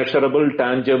measurable,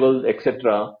 tangible,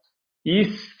 etc.,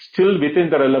 is still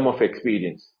within the realm of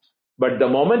experience. But the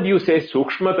moment you say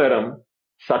Sukshmataram,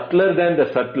 subtler than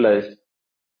the subtlest,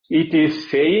 it is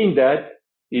saying that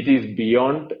it is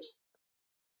beyond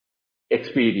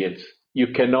experience. You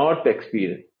cannot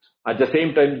experience. At the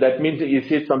same time, that means,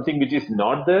 is it something which is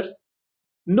not there?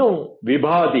 No,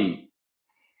 vibhadi.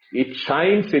 It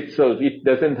shines itself. It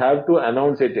doesn't have to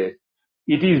announce it.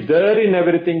 It is there in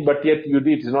everything, but yet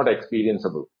it is not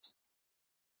experienceable.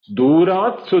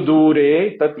 Durat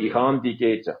sudure tat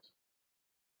ihantikecha.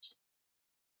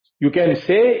 You can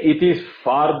say it is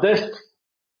farthest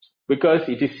because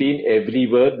it is seen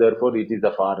everywhere, therefore it is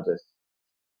the farthest.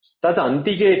 Tat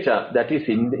antikecha, that is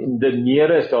in the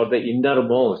nearest or the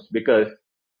innermost, because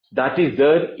that is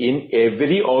there in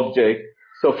every object.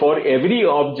 So for every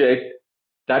object,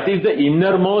 that is the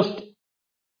innermost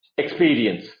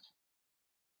experience,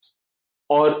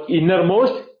 or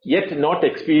innermost yet not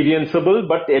experienceable,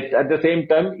 but at the same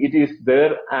time it is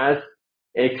there as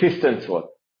existence for.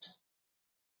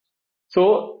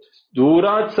 So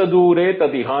durat sadure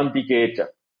tadihantikecha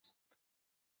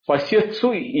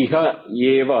pasyatsu iha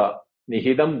eva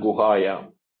nihidam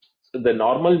guhayam. So the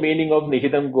normal meaning of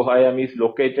nihidam guhayam is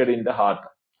located in the heart.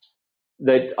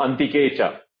 That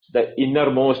antikecha, the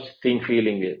innermost thing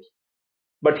feeling is.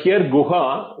 But here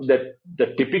guha, the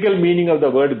typical meaning of the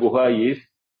word guha is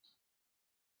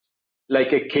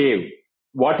like a cave.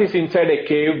 What is inside a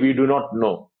cave, we do not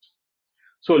know.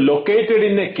 So located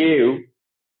in a cave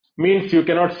means you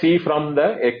cannot see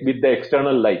with the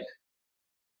external light.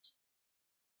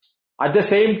 At the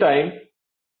same time,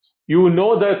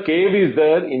 the cave is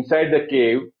there. Inside the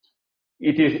cave,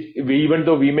 it is, even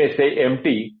though we may say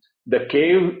empty, the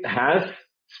cave has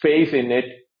space in it,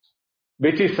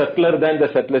 which is subtler than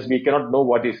the subtlest. We cannot know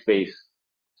what is space.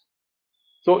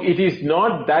 So it is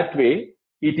not that way.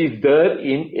 It is there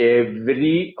in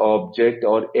every object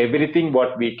or everything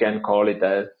what we can call it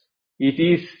as. It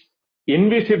is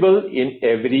invisible in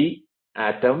every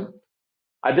atom.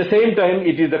 At the same time,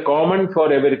 it is the common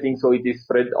for everything, so it is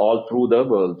spread all through the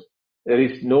world. There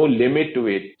is no limit to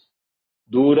it.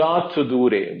 Durat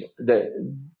sudure.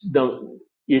 The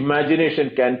imagination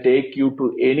can take you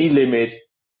to any limit.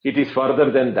 It is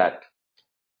further than that.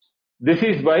 This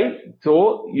is why,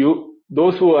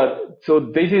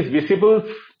 this is visible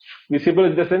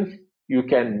in the sense you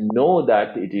can know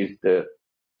that it is there,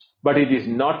 but it is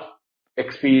not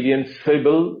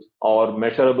experienceable or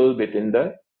measurable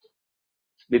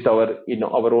with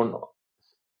our own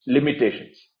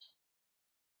limitations.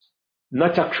 Na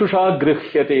chakshusha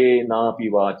grihyate na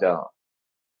pivacha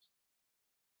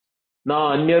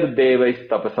na anyar devais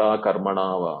tapasa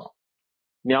karmanava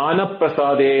jnana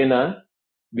prasadena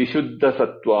vishuddha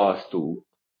sattvastu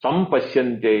tam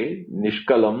pasyante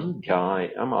nishkalam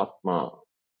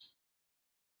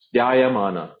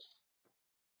dhyayamana.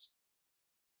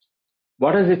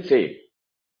 What does it say?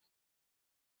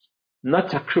 Na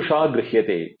chakshusha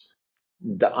grihyate.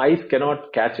 The eyes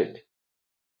cannot catch it.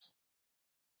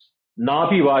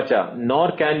 Napi vacha,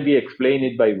 nor can we explain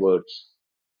it by words.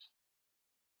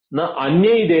 Na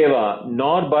anyai deva,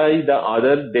 nor by the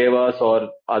other devas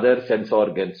or other sense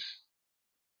organs.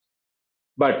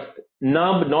 But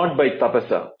not by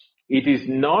tapasa. It is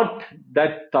not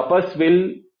that tapas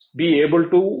will be able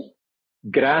to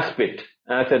grasp it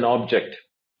as an object.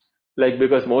 Like,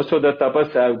 because most of the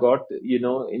tapas have got, in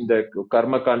the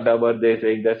karma kanda where they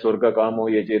say that surga kamo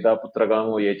yajeda, putra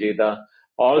kamo yajeda,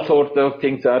 all sorts of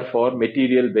things are for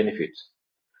material benefits.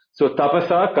 So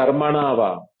tapasa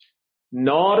karmanava,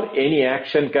 nor any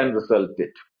action can result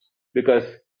it. Because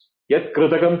yat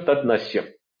kritakam tad nashyam.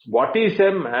 What is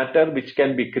a matter which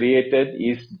can be created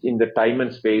is in the time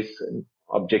and space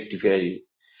objectively.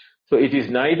 So it is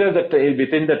neither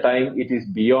within the time, it is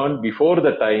before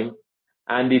the time,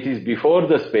 and it is before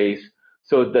the space.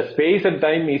 So the space and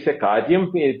time is a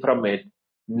karyam from it,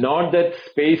 not that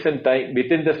space and time,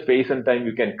 within the space and time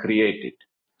you can create it.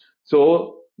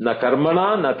 So, na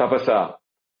karmana, na tapasa,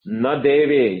 na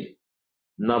deve,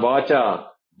 na vacha,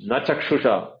 na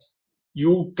chakshusha.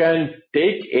 You can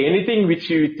take anything which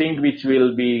you think which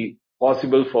will be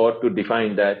possible for to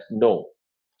define that. No.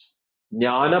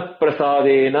 Jnana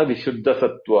prasadena vishuddha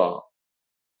sattva.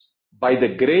 By the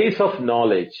grace of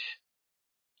knowledge,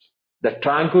 the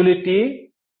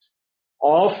tranquility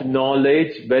of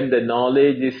knowledge when the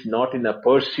knowledge is not in a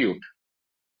pursuit.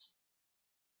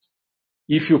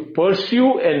 If you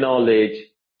pursue a knowledge,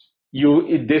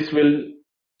 this will,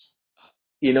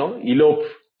 elope,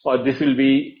 or this will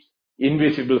be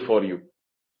invisible for you.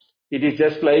 It is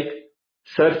just like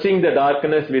searching the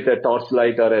darkness with a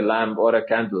torchlight or a lamp or a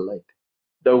candlelight.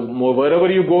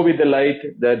 Wherever you go with the light,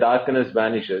 the darkness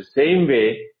vanishes. Same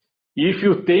way, if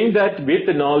you think that with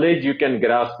knowledge you can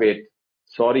grasp it,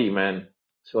 sorry man,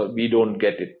 so we don't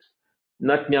get it.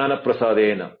 Nat jnana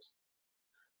prasadena.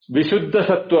 Vishuddha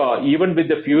sattva, even with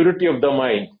the purity of the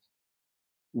mind,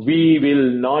 we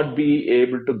will not be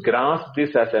able to grasp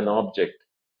this as an object.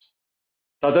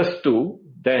 Tadastu,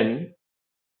 then,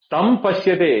 tam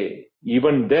pasyate,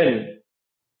 even then,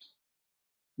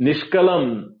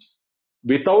 nishkalam,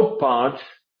 without parts,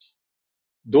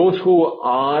 those who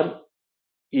are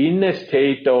in a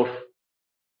state of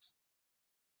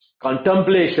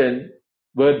contemplation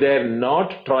where they're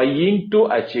not trying to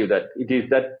achieve that. It is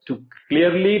that to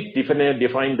clearly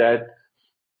define that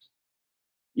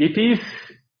it is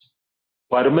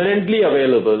permanently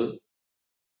available.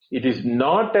 It is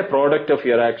not a product of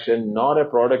your action, not a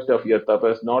product of your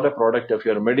tapas, not a product of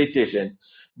your meditation.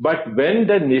 But when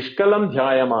the nishkalam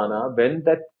dhyayamana, when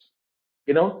that,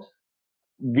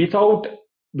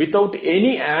 without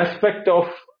any aspect of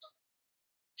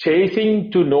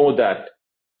chasing to know that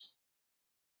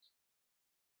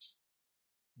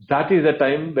is the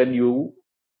time when you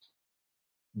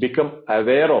become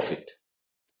aware of it.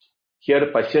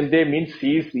 Here, pashyante means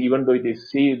sees, even though it is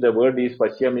see, the word is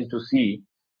pasya means to see.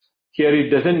 Here it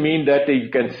doesn't mean that you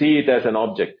can see it as an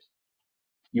object.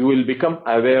 You will become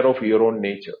aware of your own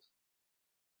nature.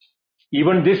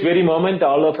 Even this very moment,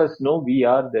 all of us know we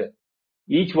are there.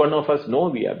 Each one of us know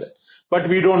we are there. But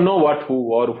we don't know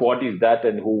who or what is that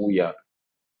and who we are.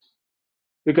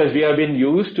 Because we have been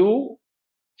used to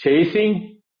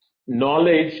chasing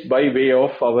knowledge by way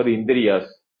of our indriyas.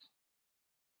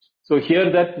 So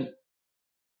here that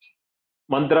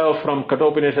mantra from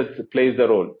Kathopanishad plays the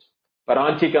role.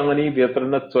 Paranchi kamani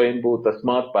vyatranat swayambhu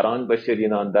tasmat parang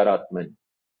pashyadina andaratman.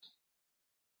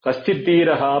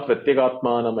 Kaschidiraha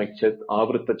pratyagatmanam ikchat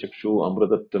avrita chakshu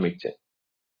amrutatvam ikchat.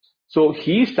 So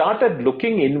he started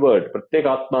looking inward,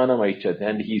 pratyagatmanam ikchat,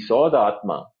 and he saw the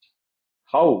Atma.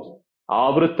 How?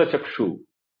 Avritta Chakshu.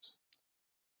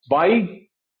 By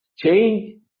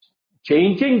changing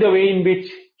the way in which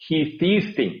he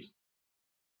sees things,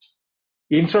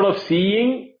 instead of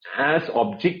seeing as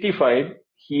objectified,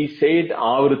 he said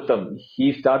Avrittam.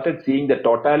 He started seeing the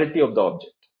totality of the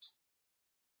object.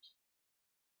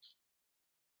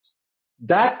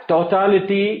 That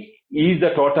totality is the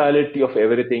totality of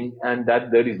everything, and that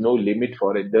there is no limit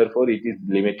for it. Therefore, it is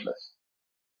limitless.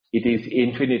 It is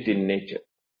infinite in nature.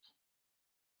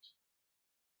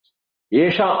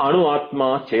 Esha anu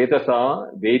atma chetasa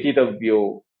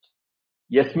vetitavyo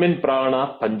yasmin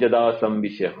prana panjada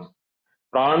samvishya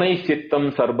pranai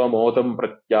sittam sarvamodam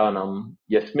pratyanam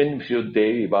yasmin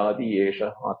vishuddhe vivadi esha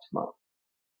atma.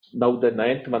 Now the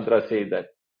ninth mantra says that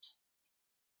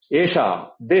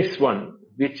Esha, this one,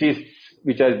 which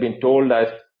has been told as,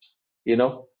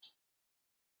 Dura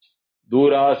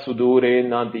sudure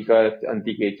nantika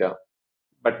antikecha.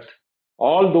 But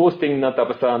all those things, na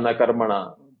tapasa, na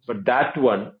karmana, but that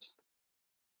one,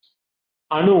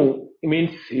 anu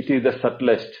means it is the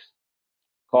subtlest,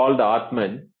 called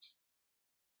Atman.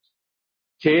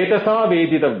 Chetasa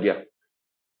veditavya.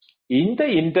 In the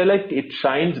intellect, it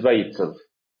shines by itself.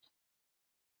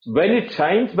 When it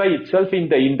shines by itself in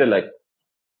the intellect,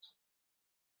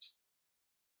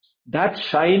 that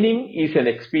shining is an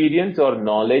experience or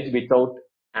knowledge without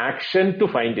action to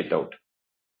find it out.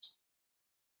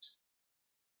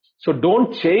 So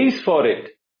don't chase for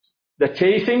it. The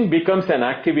chasing becomes an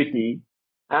activity,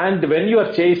 and when you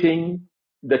are chasing,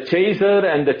 the chaser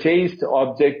and the chased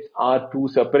object are two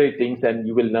separate things, and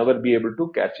you will never be able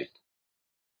to catch it.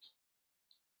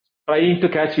 Trying to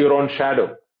catch your own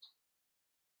shadow.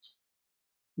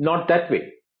 Not that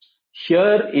way.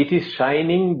 Here it is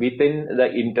shining within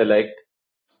the intellect.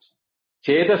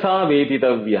 Chetasa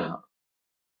veditavya.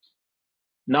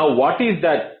 Now what is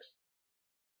that?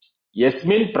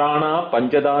 Yasmin prana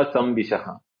panchada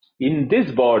samvishaha. In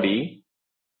this body,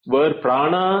 where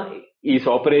prana is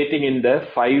operating in the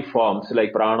 5 forms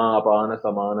like prana, apana,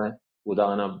 samana,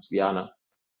 udana, vyana.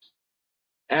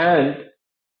 And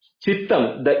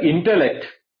chittam, the intellect,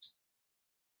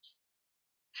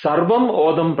 sarvam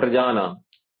odam prajana,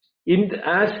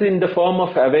 as in the form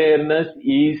of awareness,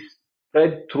 is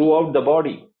spread throughout the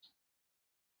body.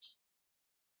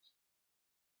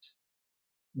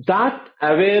 That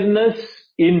awareness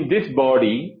in this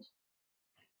body,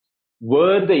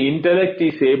 where the intellect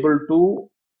is able to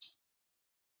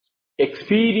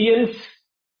experience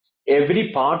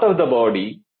every part of the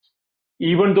body,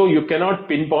 even though you cannot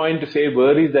pinpoint to say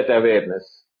where is that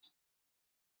awareness.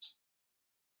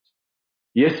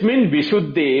 Yasmin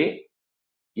vishuddhe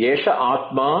yesha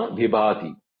atma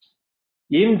vibhati.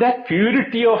 In that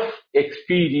purity of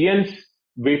experience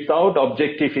without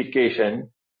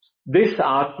objectification, this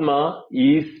atma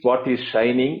is what is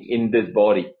shining in this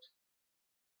body.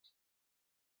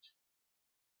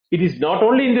 It is not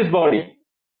only in this body.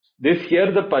 This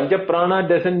here, the Pancha Prana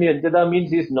doesn't mean, Anjada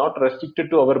means is not restricted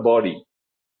to our body.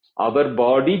 Our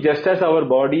body, just as our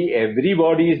body, every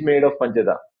body is made of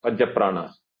Pancha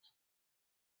Pranas.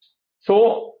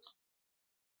 So,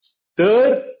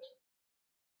 there,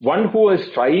 one who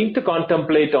is trying to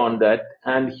contemplate on that,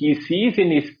 and he sees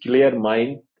in his clear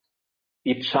mind,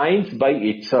 it shines by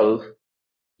itself.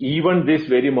 Even this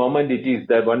very moment, it is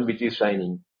the one which is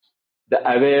shining. The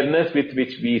awareness with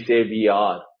which we say we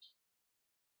are.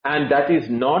 And that is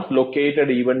not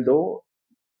located, even though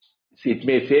it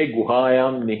may say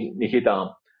guhayam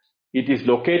nihitam. It is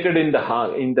located in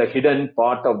the hidden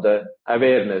part of the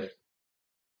awareness,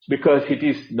 because it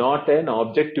is not an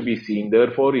object to be seen.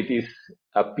 Therefore, it is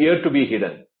appear to be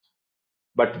hidden.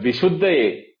 But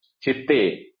vishuddha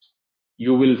chitte,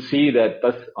 you will see that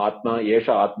thus atma,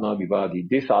 yesha atma vibhadi.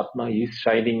 This atma is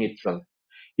shining itself.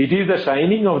 It is the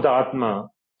shining of the atma,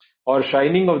 or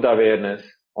shining of the awareness,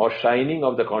 or shining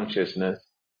of the consciousness,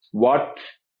 what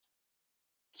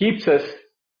keeps us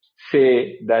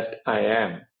say that I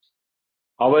am.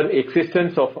 Our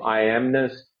existence of I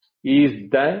amness is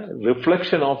the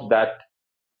reflection of that.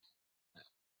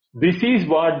 This is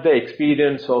what the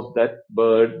experience of that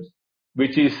bird,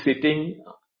 which is sitting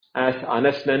as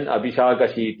Anasnan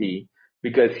Abhishagashiti,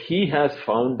 because he has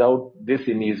found out this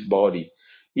in his body.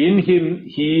 In him,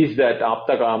 he is that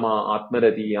Aptakama,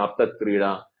 Atmarati,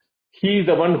 Aptatrida. He is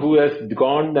the one who has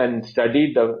gone and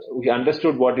studied, he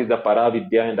understood what is the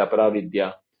Paravidya and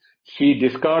Aparavidya. He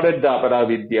discarded the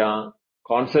Aparavidya,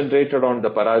 concentrated on the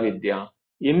Paravidya.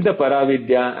 In the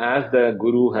Paravidya, as the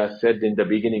Guru has said in the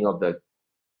beginning of the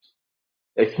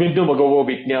Esmintu Magavo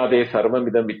Vijnade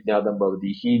Sarvamidam Vijnadam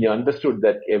Bhavati. He understood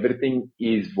that everything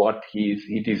is what he is,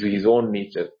 it is his own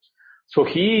nature. So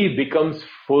he becomes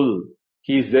full.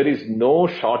 There is no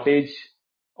shortage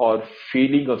or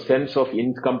feeling of sense of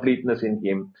incompleteness in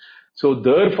him. So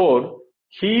therefore,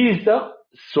 he is the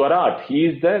Swarat. He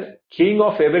is the king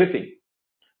of everything.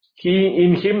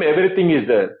 In him everything is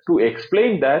there. To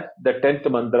explain that, the 10th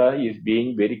mantra is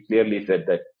being very clearly said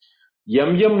that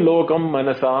Yam yam lokam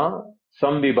manasa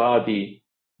samvibhati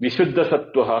vishuddha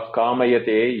sattvaha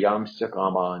kamayate yamscha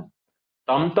kaman.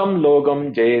 Tam tam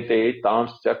logam jayate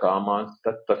tamscha kaman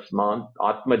tattasman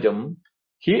atmajam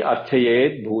hi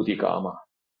archayet bhuti kama.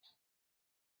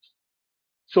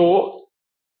 So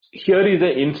here is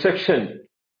an instruction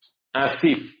as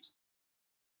if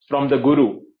from the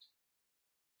Guru.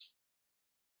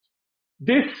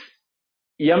 This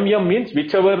yam yam means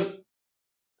whichever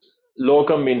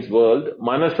lokam means world,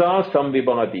 manasa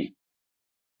samvibhati.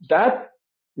 That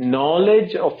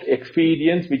knowledge of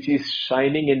experience which is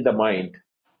shining in the mind,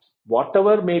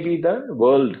 whatever may be the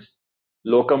world,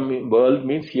 lokam world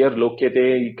means here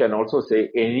lokete, you can also say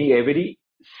every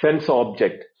sense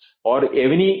object or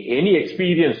any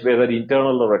experience, whether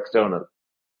internal or external.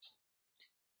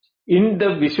 In the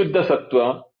Vishuddha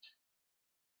Sattva,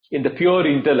 in the pure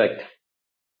intellect,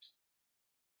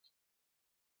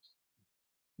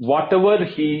 whatever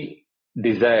he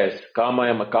desires,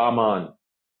 kaman,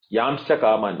 yamscha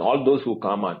kaman, all those who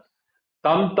kaman,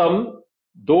 tam tam,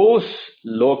 those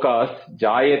lokas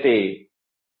jayate,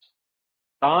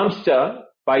 tamscha,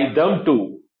 by them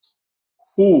too,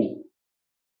 who,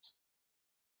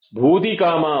 bhudi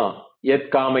kama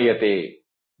yat kamayate,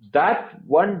 that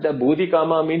one, the bhudi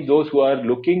kama means those who are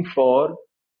looking for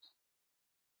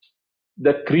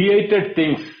the created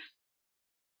things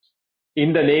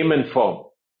in the name and form.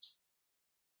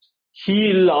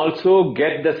 He will also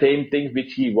get the same things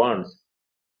which he wants,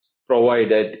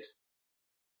 provided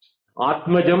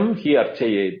Atmajam he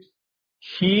archayed.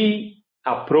 He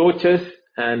approaches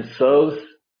and serves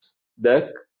the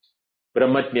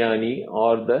Brahmajnani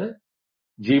or the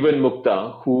Jivan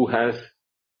Mukta who has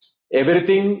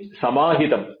everything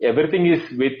samahitam, everything is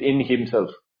within himself.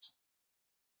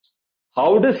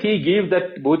 How does he give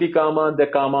that Bodhikama, the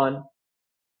Kaman?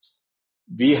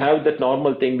 We have that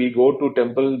normal thing. We go to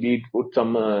temple, we put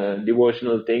some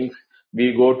devotional things.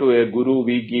 We go to a guru,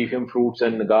 we give him fruits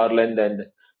and garland, and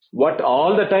what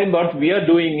all the time what we are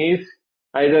doing is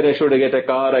either I should get a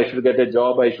car, I should get a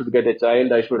job, I should get a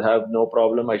child, I should have no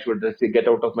problem, I should get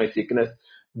out of my sickness.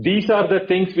 These are the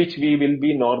things which we will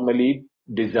be normally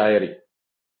desiring.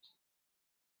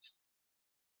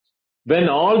 When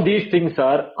all these things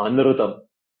are anrutam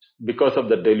because of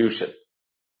the delusion.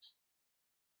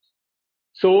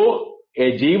 So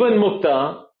a Jivan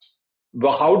Mukta,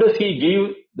 how does he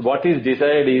give? What is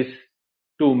desired is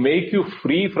to make you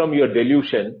free from your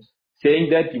delusion, saying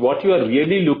that what you are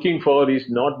really looking for is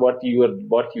not what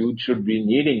you should be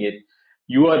needing it.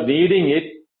 You are needing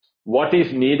it. What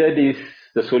is needed is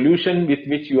the solution with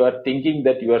which you are thinking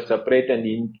that you are separate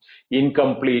and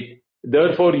incomplete.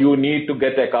 Therefore, you need to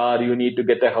get a car, you need to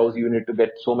get a house, you need to get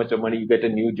so much of money, you get a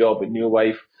new job, a new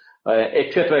wife,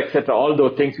 etc., etc. All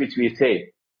those things which we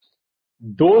say.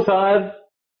 Those are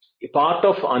part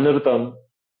of anartham,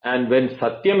 and when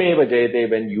satyameva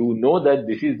jayate, when you know that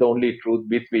this is the only truth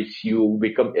with which you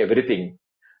become everything,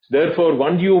 therefore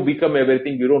once you become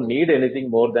everything, you don't need anything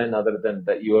more than other than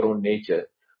your own nature.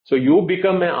 So you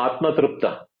become an atma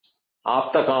trupta,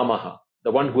 apta kamaha, the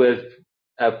one who has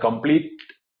completed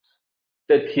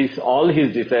all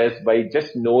his desires by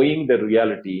just knowing the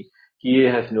reality. He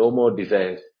has no more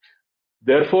desires.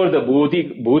 Therefore the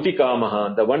bhuti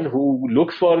kamaha, the one who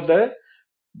looks for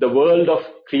the world of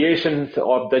creations,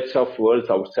 objects of worlds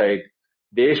outside,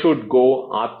 they should go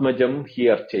Atmajam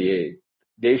Hiyarchaye.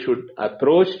 They should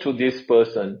approach to this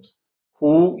person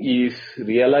who is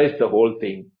realized the whole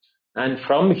thing. And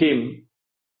from him,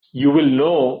 you will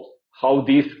know how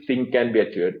these things can be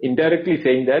achieved. Indirectly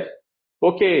saying that,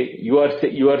 okay, you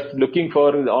are looking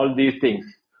for all these things.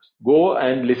 Go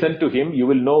and listen to him. You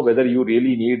will know whether you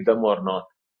really need them or not.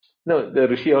 No, the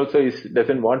Rishi also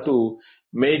doesn't want to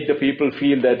make the people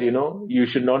feel that, you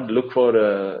should not look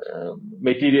for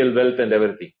material wealth and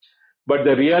everything. But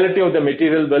the reality of the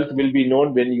material wealth will be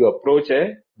known when you approach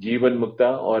a Jivan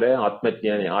Mukta or a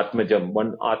Atmajnani, Atmajam,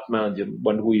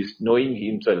 one who is knowing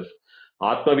himself.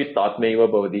 Atmavit Atmaiva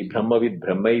Bhavati, Brahmavit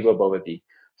Brahmaiva Bhavati.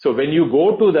 So when you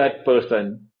go to that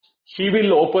person, he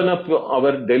will open up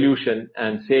our delusion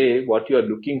and say what you are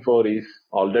looking for is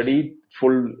already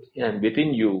full and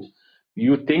within you.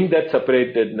 You think that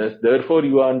separatedness, therefore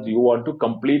you want to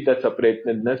complete that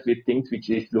separatedness with things which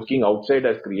is looking outside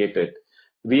as created.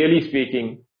 Really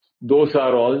speaking, those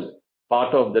are all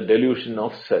part of the delusion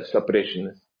of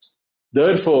separation.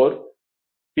 Therefore,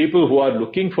 people who are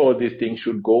looking for these things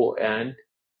should go and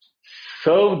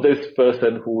serve this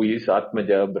person who is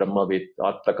Atmaja, Brahmavit,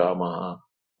 Attakamaha,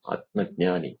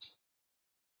 Atmajnani.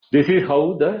 This is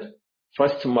how the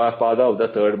first pada of the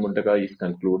third Mundaka is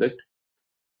concluded.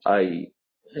 I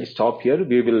stop here.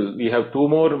 We have two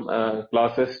more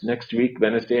classes next week,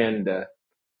 Wednesday and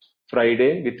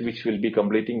Friday, with which we'll be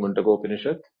completing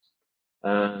Mundakopanishad.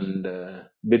 And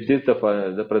with this, the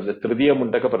Tridiya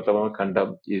Mundaka Pratama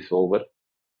Khandam is over.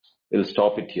 We'll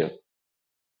stop it here.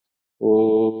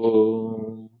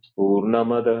 Om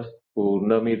Purnamada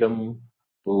Purnamidam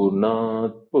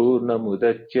Purnat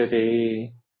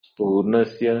Purnamudachyate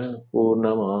Purnasya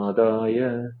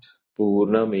Purnamadaya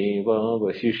Purnameva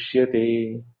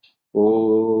Vashishyate.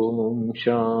 Om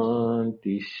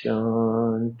Shanti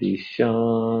Shanti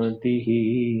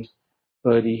Shanti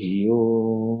Harihi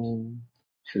Om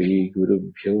Shri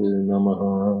Gurubhyo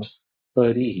Namaha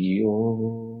Harihi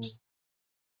Om.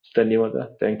 Dhanyavada.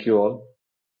 Thank you all.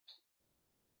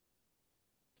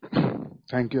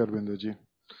 Thank you, Arvindaji.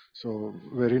 So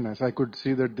very nice. I could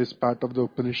see that this part of the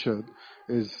Upanishad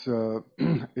is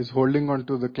is holding on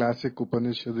to the classic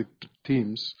Upanishadic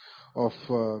themes of.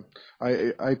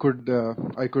 I could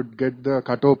get the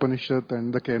Kata Upanishad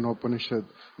and the Kena Upanishad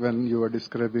when you were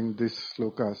describing these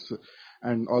slokas,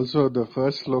 and also the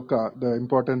first sloka, the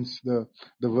importance,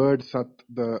 the word Sat,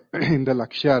 the in the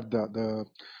Lakshyartha,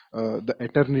 the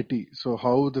eternity. So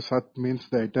how the Sat means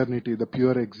the eternity, the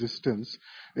pure existence,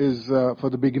 is for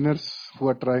the beginners who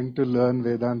are trying to learn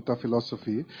Vedanta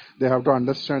philosophy. They have to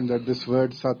understand that this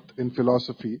word Sat in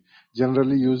philosophy,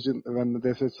 generally used when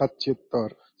they say Sat Chit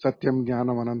or Satyam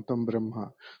Jnanam Anantam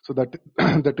Brahma. So that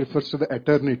that refers to the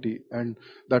eternity, and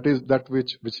that is that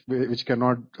which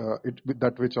cannot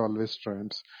that which always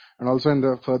triumphs. And also in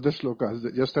the further slokas,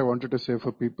 just I wanted to say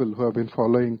for people who have been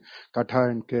following Katha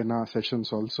and Kena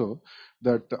sessions also,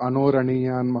 that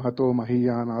Anoraniyan Mahato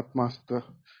Mahiyan Atmasta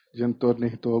Jantor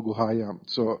Nihito Guhayam.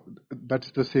 So that's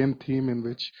the same theme in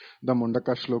which the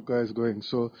Mundaka shloka is going.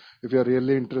 So if you're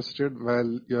really interested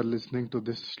while you're listening to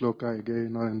this shloka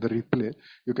again or in the replay,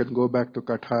 you can go back to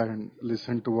Katha and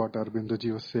listen to what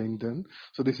Arbindaji was saying then.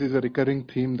 So this is a recurring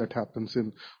theme that happens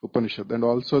in Upanishad. And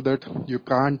also that you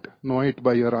can't know it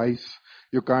by your eyes.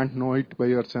 You can't know it by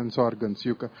your sense organs.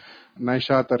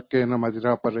 Naisha Tarkena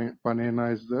Madhira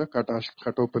Panena is the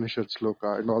Kathopanishad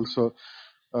shloka. And also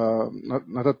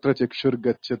Natatra Chakshur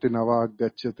Gachyati Navag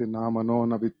Gachyati Namano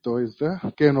Navitto is the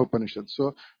Kenopanishad.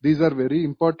 So these are very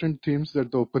important themes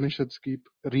that the Upanishads keep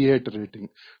reiterating.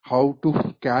 How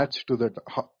to catch to that.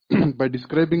 By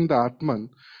describing the Atman,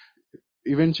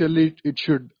 eventually it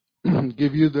should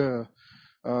give you the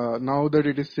now that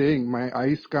it is saying my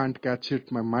eyes can't catch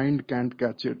it, my mind can't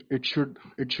catch it, it should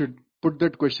put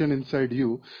that question inside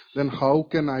you. Then how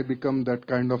can I become that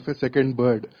kind of a second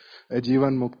bird, a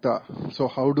Jivan Mukta? So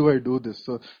how do I do this?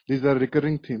 So these are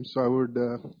recurring themes. So I would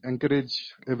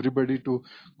encourage everybody to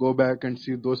go back and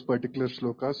see those particular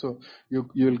slokas. So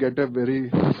you'll get a very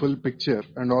full picture.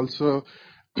 And also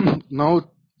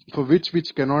now, for which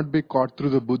cannot be caught through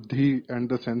the buddhi and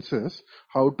the senses,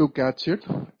 how to catch it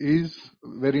is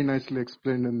very nicely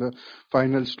explained in the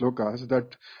final shlokas.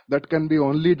 That can be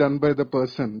only done by the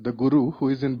person, the guru, who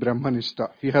is in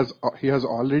Brahmanishta. He has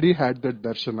already had that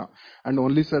darshana, and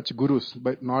only such gurus,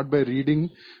 but not by reading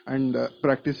and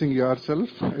practicing yourself.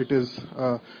 It is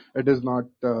not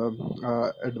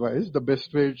advised. The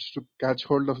best way is to catch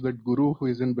hold of that guru who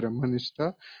is in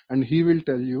Brahmanishta, and he will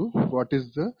tell you what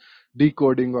is the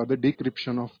decoding or the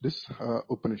decryption of this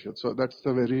Upanishad. So that's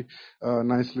the very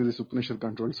nicely this Upanishad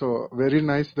control. So very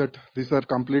nice that these are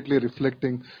completely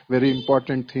reflecting very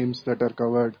important themes that are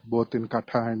covered both in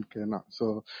Katha and Kena.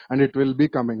 So, and it will be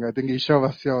coming. I think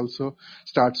Ishavasya also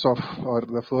starts off, or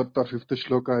the fourth or fifth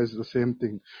shloka is the same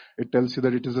thing. It tells you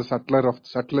that it is the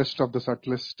subtlest of the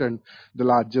subtlest and the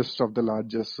largest of the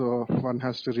largest. So one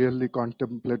has to really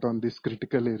contemplate on these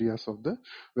critical areas of the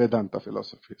Vedanta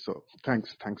philosophy. So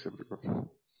thanks everybody.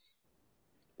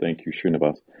 Thank you,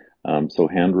 Srinivas. So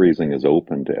hand raising is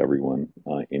open to everyone.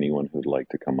 Anyone who'd like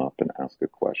to come up and ask a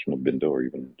question of Bindu or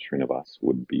even Srinivas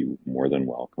would be more than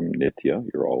welcome. Nitya,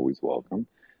 you're always welcome.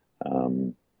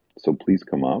 So please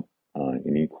come up.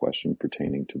 Any question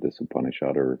pertaining to this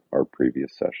Upanishad or our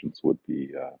previous sessions would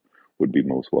be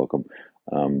most welcome.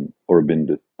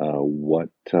 Aurobind,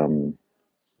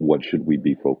 what should we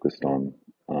be focused on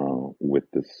with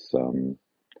this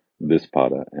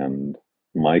pada? And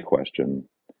my question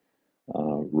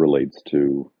relates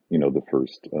to the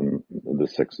first the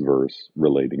sixth verse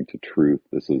relating to truth.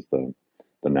 This is the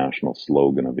national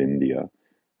slogan of India.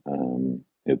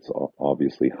 It's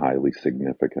obviously highly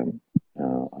significant.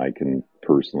 I can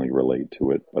personally relate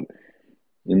to it. But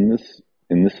in this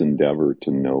endeavor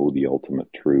to know the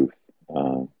ultimate truth,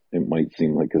 it might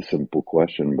seem like a simple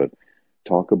question, but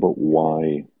talk about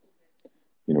why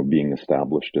being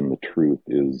established in the truth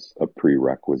is a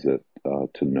prerequisite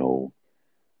to know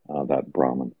that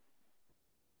Brahman.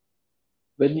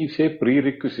 When you say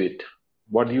prerequisite,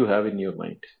 what do you have in your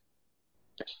mind?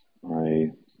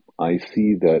 I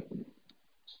see that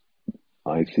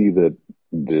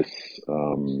this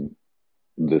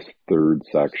third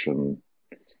section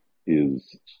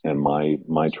is, and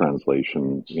my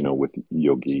translation, with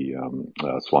Yogi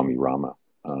Swami Rama,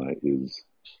 is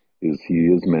he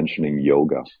is mentioning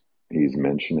yoga. He's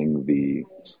mentioning the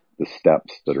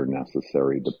steps that are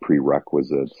necessary, the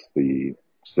prerequisites, the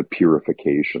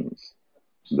purifications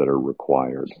that are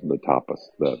required, the tapas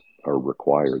that are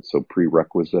required. So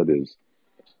prerequisite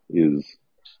is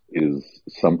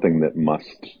something that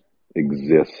must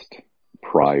exist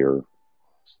prior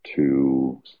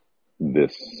to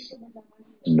this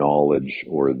knowledge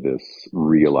or this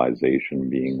realization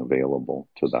being available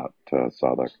to that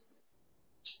sadhak.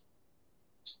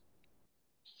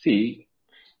 See,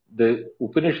 the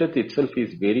Upanishad itself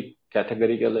is very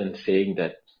categorical in saying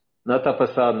that na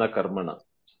tapasa na karmana,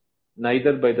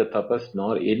 neither by the tapas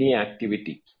nor any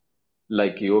activity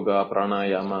like yoga,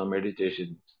 pranayama,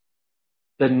 meditation.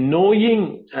 The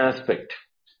knowing aspect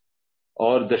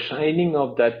or the shining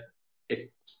of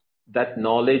that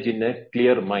knowledge in a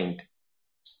clear mind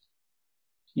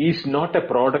is not a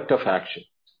product of action.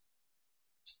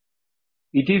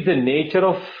 It is the nature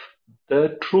of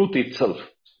the truth itself.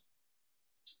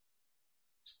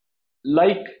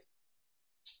 Like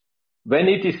when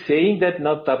it is saying that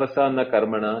na tapasa na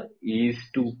karmana is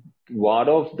to ward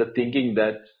off the thinking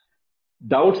that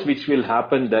doubts which will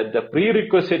happen, that the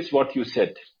prerequisites what you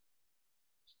said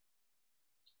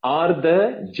are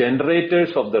the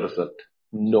generators of the result.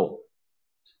 No.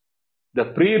 The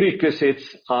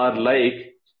prerequisites are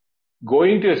like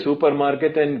going to a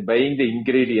supermarket and buying the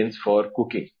ingredients for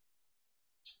cooking.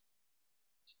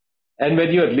 And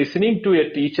when you are listening to a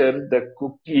teacher, the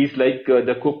cook is like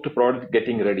the cooked product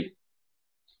getting ready.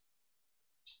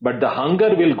 But the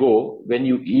hunger will go when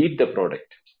you eat the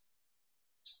product.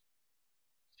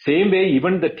 Same way,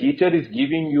 even the teacher is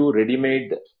giving you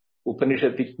ready-made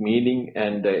Upanishadic meaning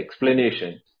and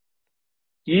explanation.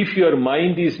 If your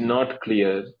mind is not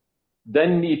clear,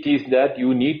 then it is that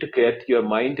you need to get your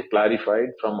mind clarified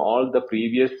from all the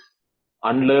previous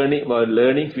unlearning or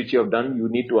learnings which you have done. You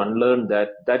need to unlearn that.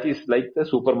 That is like the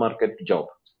supermarket job.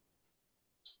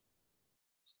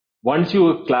 Once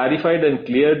you clarified and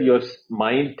cleared your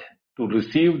mind to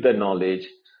receive the knowledge,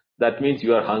 that means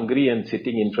you are hungry and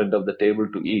sitting in front of the table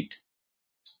to eat.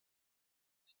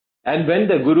 And when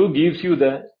the Guru gives you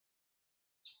the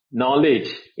knowledge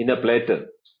in a platter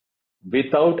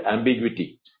without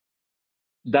ambiguity,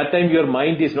 that time your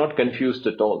mind is not confused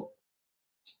at all.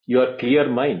 Your clear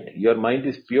mind, your mind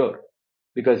is pure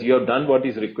because you have done what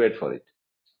is required for it.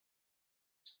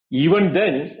 Even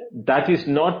then, that is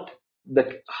not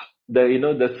the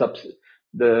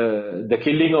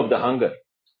killing of the hunger.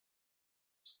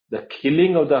 The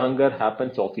killing of the hunger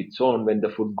happens of its own when the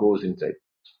food goes inside.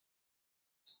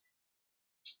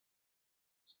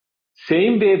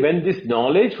 Same way, when this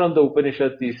knowledge from the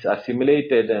Upanishad is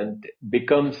assimilated and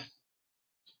becomes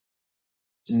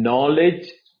knowledge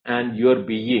and your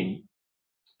being,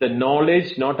 the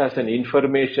knowledge not as an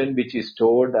information which is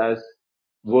stored as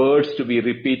words to be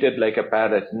repeated like a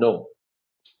parrot. No.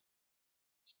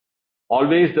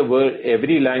 Always the word,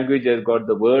 every language has got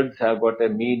the words have got a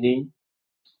meaning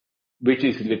which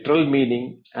is literal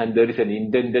meaning, and there is an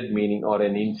intended meaning or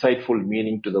an insightful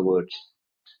meaning to the words,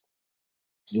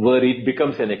 where it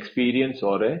becomes an experience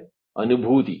or a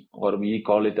anubhuti, or we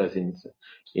call it as in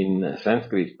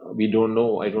Sanskrit. I don't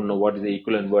know what is the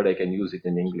equivalent word I can use it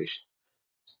in English.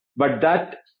 But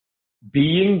that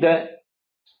being the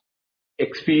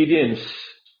experience,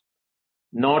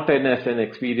 not as an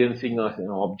experiencing as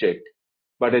an object,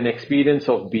 but an experience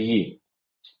of being,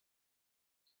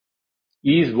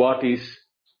 is what is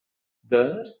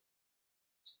the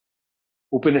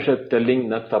Upanishad telling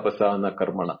na tapasa na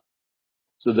karmana.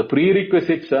 So the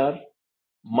prerequisites are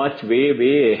much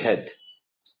way ahead.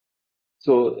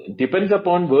 So it depends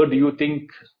upon where do you think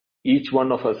each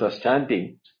one of us are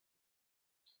standing.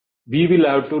 We will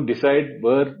have to decide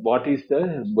where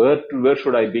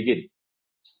should I begin.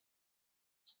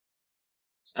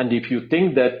 And if you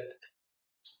think that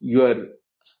you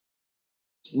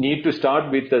need to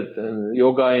start with the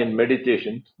yoga and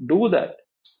meditation, do that.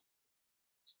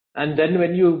 And then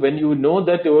when you know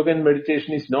that yoga and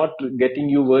meditation is not getting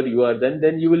you where you are,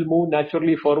 then you will move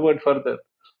naturally forward further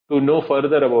to know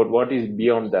further about what is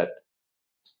beyond that.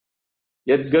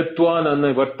 Yad gatva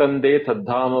nanavartande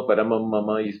tadhama paramam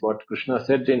mama is what Krishna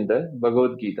said in the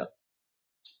Bhagavad Gita.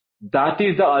 That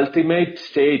is the ultimate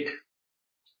state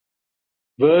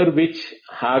where which,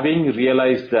 having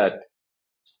realized that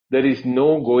there is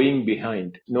no going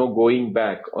behind, no going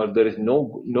back, or there is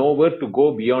nowhere to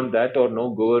go beyond that, or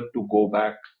nowhere to go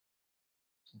back.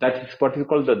 That is what is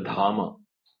called the Dhamma.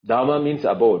 Dhamma means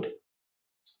abode.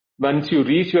 Once you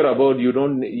reach your abode, you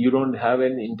don't have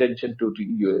an intention to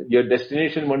your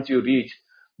destination. Once you reach,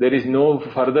 there is no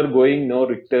further going, no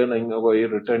returning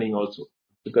also,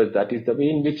 because that is the way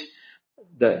in which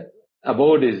the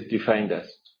abode is defined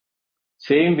as.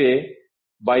 Same way,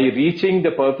 by reaching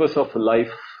the purpose of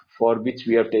life for which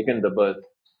we have taken the birth,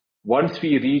 once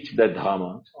we reach the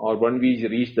Dhamma, or when we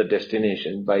reach the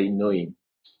destination by knowing,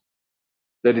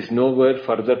 there is nowhere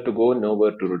further to go,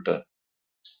 nowhere to return,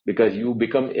 because you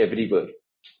become everywhere.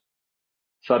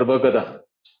 Sarvagada.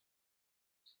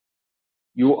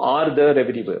 You are there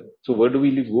everywhere. So where do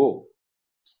we go?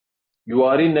 You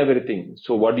are in everything.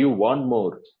 So what do you want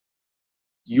more?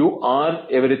 You are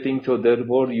everything, so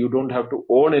therefore you don't have to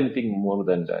own anything more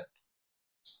than that.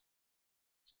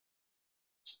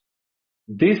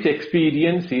 This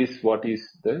experience is what is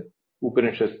the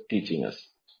Upanishad teaching us.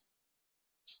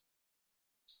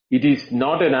 It is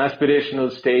not an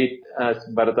aspirational state as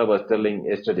Bharata was telling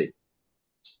yesterday.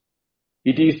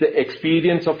 It is the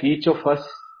experience of each of us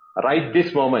right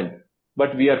this moment.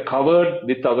 But we are covered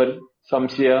with our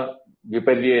samshaya,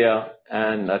 viparyaya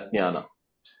and ajnana.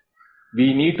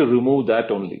 We need to remove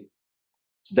that only.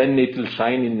 Then it will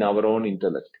shine in our own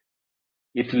intellect.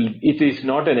 It is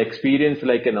not an experience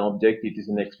like an object, it is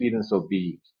an experience of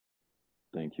being.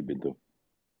 Thank you, Bindu.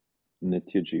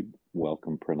 Nityaji,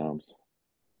 welcome, pranams.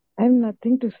 I have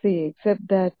nothing to say except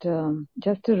that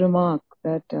just a remark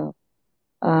that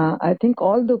I think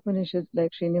all the Upanishads,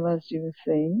 like Srinivasji was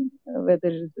saying, whether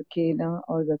it is the Kena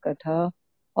or the Katha,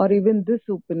 or even this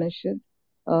Upanishad,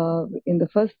 in the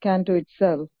first canto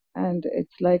itself, and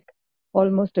it's like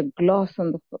almost a gloss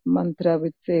on the mantra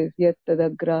which says, Yat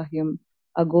tadagrahyam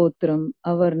agotram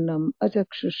avarnam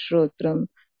achakshushotram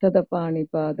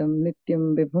tadapanipadam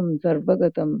nityam vibhum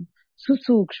sarvagatam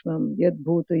susukshmam yad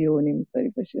bhuta yonim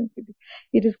paripashyanti.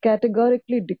 It is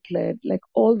categorically declared, like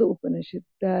all the Upanishads,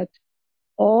 that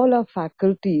all our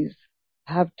faculties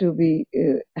have to be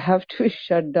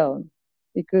shut down,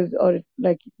 because, or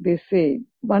like they say,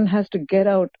 one has to get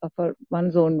out of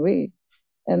one's own way,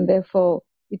 and therefore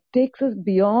it takes us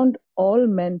beyond all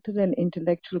mental and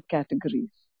intellectual categories,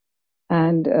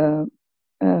 and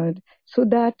so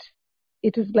that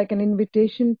it is like an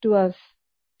invitation to us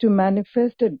to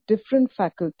manifest a different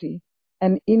faculty,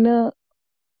 an inner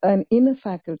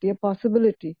faculty, a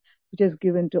possibility which is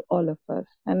given to all of us.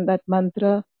 And that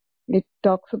mantra, it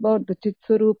talks about the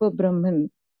Chitsvarupa Brahman,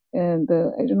 and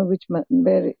I don't know which,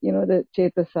 where, the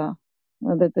Chetasa,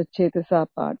 the Chetasa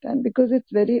part. And because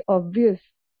it's very obvious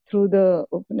through the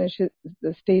Upanishad,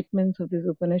 the statements of these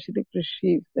Upanishadic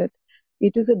rishis, that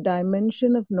it is a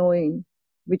dimension of knowing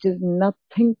which is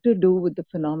nothing to do with the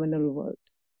phenomenal world.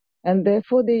 And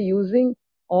therefore they're using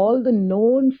all the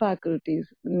known faculties,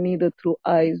 neither through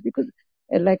eyes, because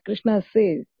like Krishna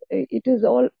says, it is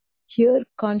all here.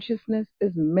 Consciousness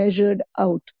is measured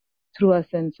out through our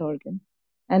sense organ,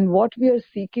 and what we are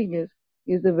seeking is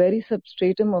the very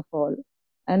substratum of all,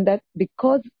 and that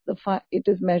because it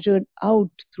is measured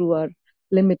out through our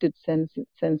limited sense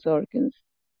organs,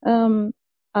 we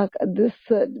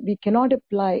cannot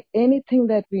apply anything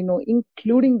that we know,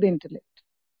 including the intellect,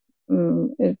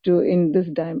 in this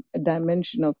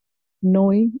dimension of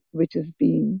knowing, which is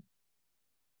being.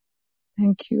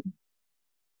 Thank you.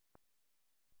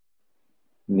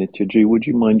 Nityaji, would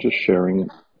you mind just sharing,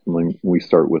 when we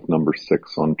start with number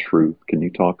 6 on truth, can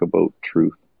you talk about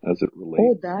truth as it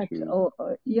relates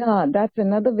yeah, that's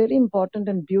another very important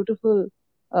and beautiful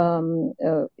sum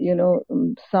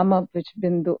up which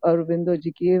Aurobindo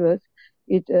ji gave us.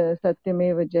 It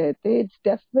Satyameva Jayate. It's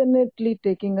definitely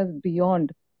taking us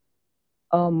beyond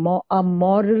our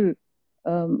moral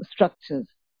structures,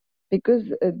 because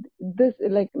this,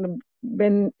 like,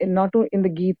 when not only in the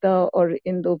Gita or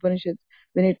in the Upanishads,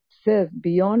 when it says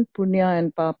beyond punya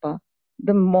and papa,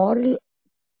 the moral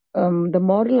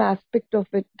aspect of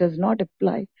it does not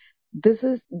apply.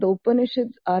 The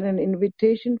Upanishads are an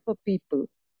invitation for people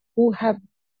who have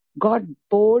got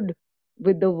bored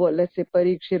with the world, let's say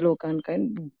Pariksha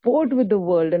Lokanka, bored with the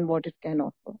world and what it can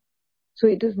offer. So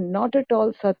it is not at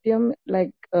all Satyam,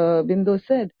 like Bindu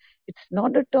said, It's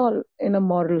not at all in a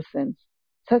moral sense.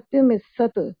 Satyam is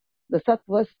Sat, the Sat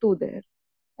Vastu there.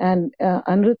 And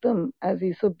Anritam, as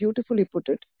he so beautifully put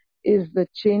it, is the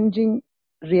changing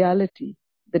reality,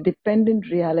 the dependent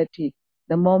reality,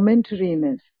 the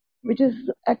momentariness, which is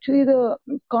actually the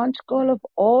conch call of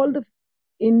all the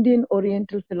Indian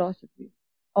Oriental philosophy,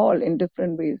 all in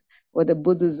different ways, whether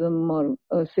Buddhism or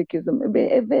Sikhism,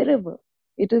 wherever.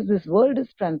 It is, this world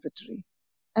is transitory.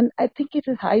 And I think it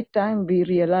is high time we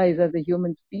realize as a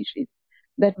human species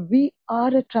that we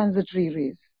are a transitory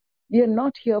race. We are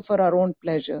not here for our own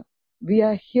pleasure. We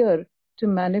are here to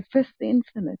manifest the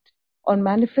infinite or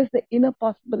manifest the inner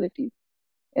possibilities.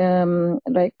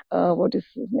 What is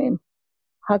his name?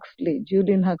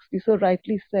 Julian Huxley so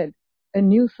rightly said, a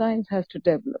new science has to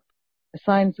develop, a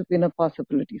science of inner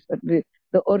possibilities. But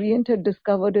the Orient had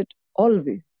discovered it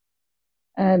always.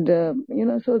 And,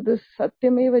 so this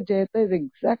Satyameva Jayata is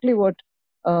exactly what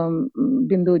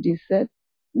Binduji said,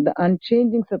 the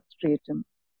unchanging substratum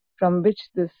from which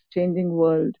this changing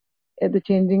world, the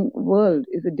changing world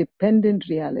is a dependent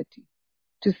reality.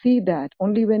 To see that,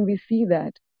 only when we see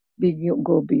that, we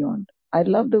go beyond. I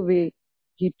love the way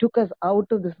he took us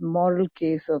out of this moral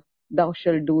case of thou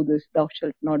shalt do this, thou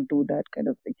shalt not do that kind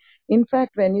of thing. In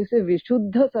fact, when you say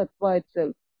Vishuddha Sattva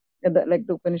itself, like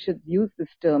the Upanishads use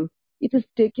this term, it is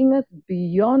taking us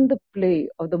beyond the play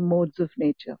of the modes of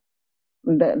nature,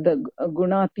 the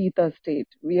Gunatita state.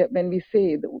 When we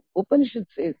say, the Upanishad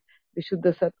says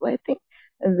Vishuddha Sattva, I think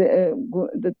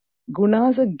the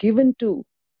gunas are given to,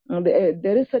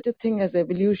 there is such a thing as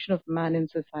evolution of man in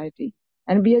society,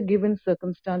 and we are given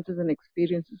circumstances and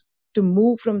experiences to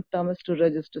move from tamas to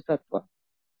rajas to sattva.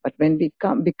 But when we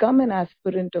become an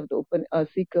aspirant of the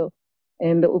seeker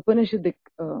in the Upanishadic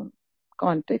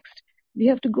context, we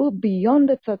have to go beyond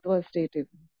that sattva state.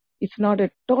 It's not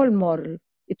at all moral.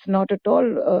 It's not at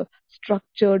all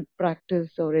structured practice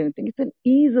or anything. It's an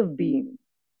ease of being.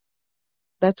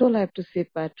 That's all I have to say,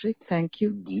 Patrick. Thank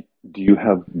you. Do you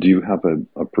have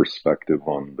a perspective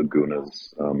on the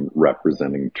gunas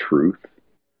representing truth?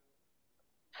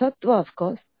 Sattva, of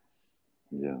course.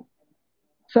 Yeah.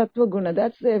 Sattva guna,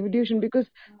 that's the evolution, because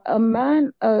a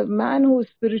man who is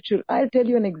spiritual, I'll tell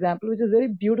you an example which is very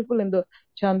beautiful in the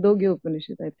Chandogya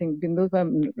Upanishad. I think, Bindu, if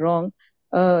I'm wrong,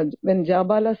 when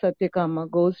Jabala Satyakama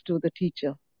goes to the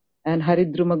teacher and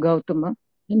Haridruma Gautama,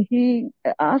 and he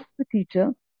asks the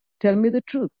teacher, tell me the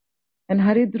truth. And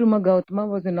Haridruma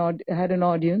Gautama had an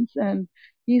audience, and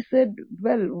he said,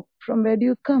 well, from where do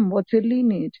you come? What's your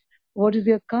lineage? What is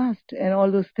your caste? And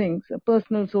all those things, a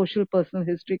personal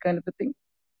history kind of a thing.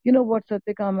 You know what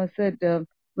Satyakama said?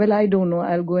 Well, I don't know.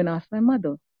 I'll go and ask my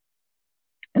mother.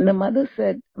 And the mother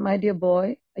said, my dear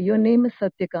boy, your name is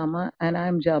Satyakama and I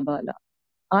am Jabala.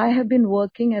 I have been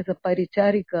working as a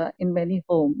paricharika in many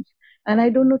homes, and I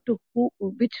don't know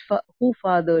who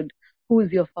fathered, who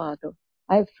is your father.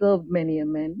 I've served many a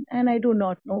man, and I do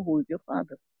not know who is your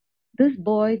father. This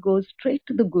boy goes straight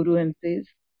to the Guru and says,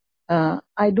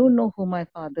 I don't know who my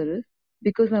father is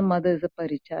because my mother is a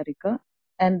paricharika,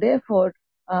 and therefore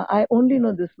I only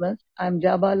know this much. I'm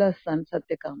Jabala's son,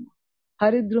 Satyakama.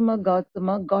 Haridruma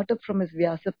Gautama got up from his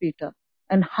Vyasapita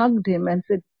and hugged him and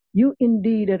said, you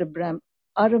indeed are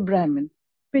a Brahmin,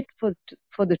 fit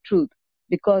for the truth,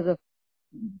 because of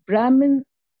Brahmin,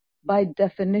 by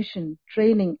definition,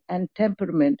 training and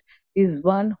temperament, is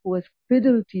one who has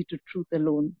fidelity to truth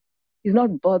alone. He's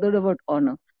not bothered about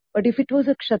honor. But if it was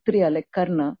a Kshatriya like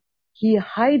Karna, he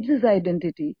hides his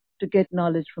identity to get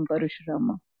knowledge from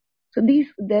Parashurama. So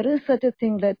there is such a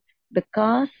thing that the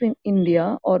castes in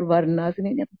India or varnas in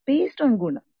India are based on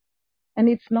guna. And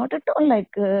it's not at all like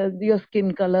your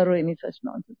skin color or any such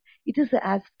nonsense. It is the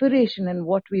aspiration and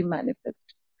what we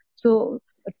manifest. So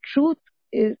truth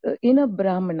is in a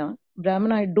Brahmana,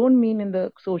 I don't mean in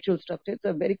the social structure, it's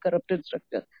a very corrupted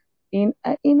structure. In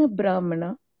a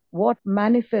Brahmana, what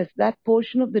manifests, that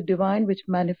portion of the divine which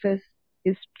manifests,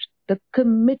 is the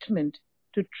commitment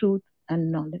to truth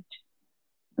and knowledge.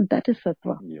 And that is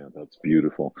sattva. Yeah, that's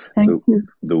beautiful. Thank you.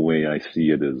 The way I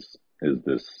see it is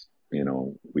this,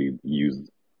 we use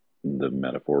the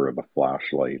metaphor of a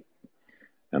flashlight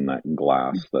and that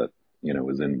glass that,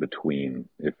 is in between.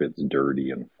 If it's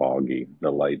dirty and foggy,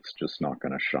 the light's just not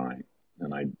going to shine.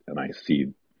 And I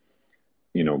see,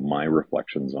 my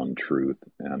reflections on truth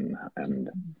and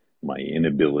my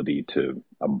inability to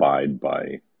abide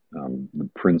by the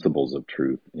principles of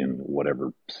truth in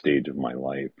whatever stage of my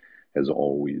life has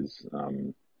always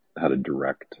had a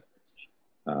direct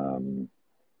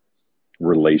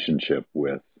relationship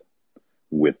with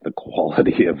the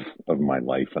quality of my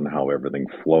life and how everything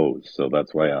flows. So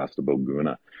that's why I asked about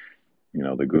guna.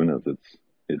 The gunas,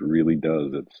 It really does.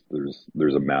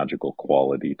 There's a magical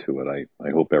quality to it. I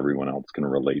hope everyone else can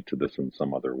relate to this in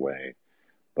some other way,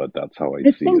 but that's how I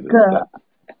I see think it, is that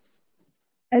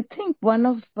I think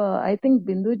I think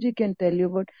Binduji can tell you,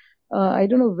 but I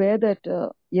don't know where that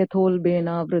yathol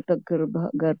bena vrita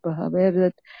garbha, where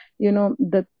that,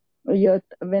 that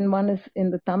when one is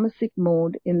in the tamasic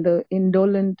mode, in the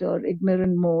indolent or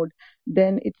ignorant mode,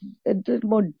 then it's a little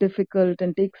more difficult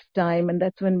and takes time, and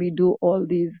that's when we do all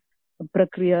these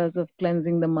prakriyas of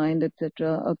cleansing the mind,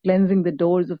 etc., or cleansing the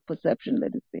doors of perception,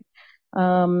 let us say.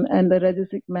 And the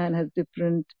Rajasic man has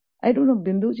different. I don't know.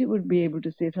 Binduji would be able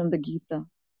to say from the Gita.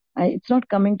 It's not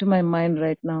coming to my mind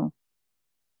right now.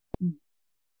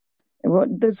 What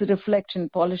this reflection,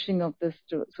 polishing of this,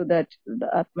 so that the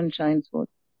Atman shines forth.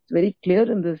 It's very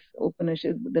clear in this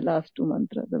Upanishad. The last two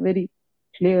mantras are very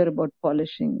clear about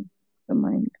polishing the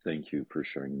mind. thank you for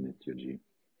sharing, Nityaji.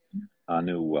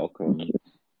 Anu, Thank welcome. you.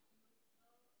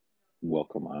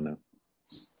 Welcome, Anu.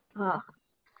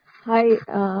 Hi,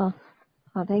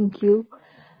 thank you.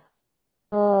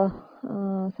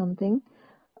 Something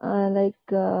like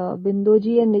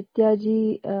Bindoji and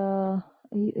Nityaji,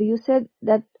 you said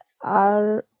that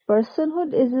our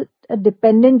personhood is a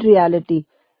dependent reality.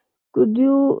 Could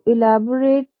you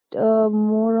elaborate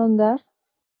more on that?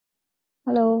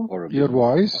 Hello. Your Aurobindo.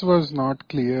 voice was not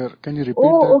clear. Can you repeat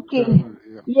Oh, that? okay.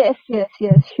 Yeah. Yes,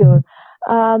 sure.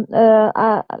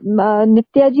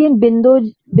 Nityaji and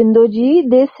Bindoji,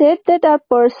 they said that our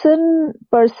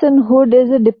personhood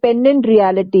is a dependent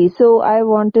reality. So I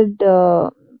wanted, I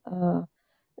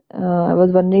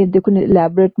was wondering if they could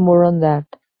elaborate more on that.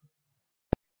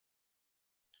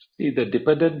 See, the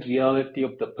dependent reality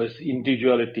of the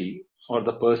individuality or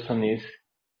the person is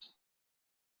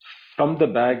from the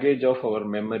baggage of our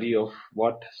memory of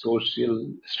what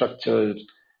social structure,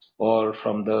 or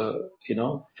from the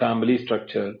family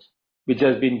structure which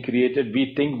has been created.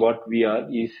 We think what we are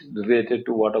is related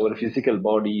to what our physical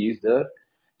body is there,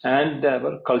 and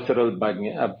our cultural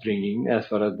upbringing as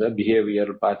far as the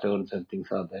behavioral patterns and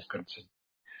things are there concerned.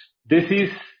 This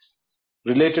is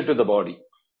related to the body.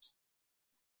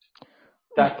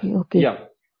 That Okay.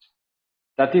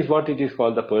 that is what it is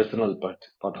called, the personal part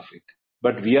of it.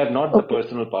 But we are not the Okay.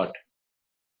 personal part.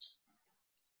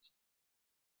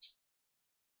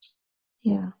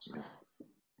 Yeah.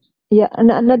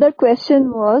 And another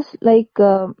question was like,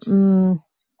 what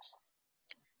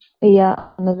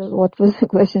was the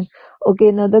question? Okay,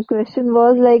 another question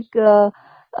was like,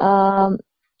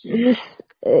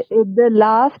 the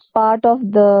last part of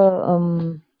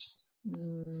the,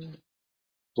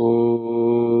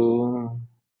 ॐ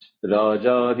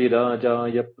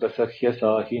राजाधिराजाय प्रसह्य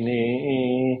साहिने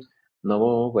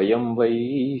नमो वयं वै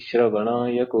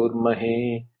श्रवणाय कुर्महे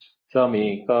समे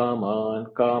कामान्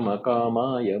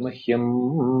कामकामाय मह्यम्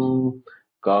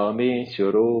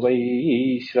कामेश्वरो वै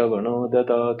श्रवणो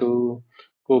ददातु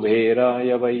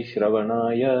कुबेराय वै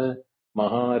श्रवणाय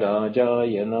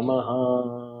महाराजाय नमः।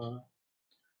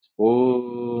 ॐ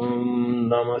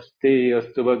नमस्ते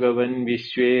अस्तु भगवन्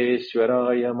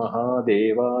विश्वेश्वराय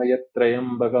महादेवाय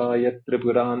त्र्यम्बकाय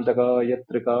त्रिपुरान्तकाय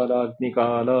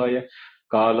त्रिकालाग्निकालाय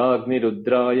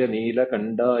कालाग्निरुद्राय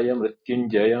नीलकण्ठाय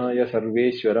मृत्युञ्जयाय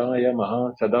सर्वेश्वराय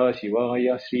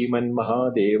सदाशिवाय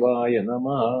श्रीमन्महादेवाय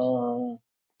नमः।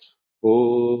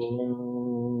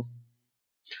 ॐ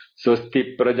स्वस्ति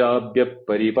प्रजाभ्यः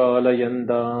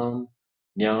परिपालयन्ताम्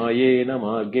न्यायेन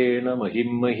मार्गेण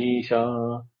महिम् महिषा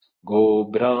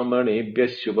गोब्राह्मणेभ्यः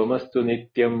शुभमस्तु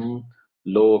नित्यम्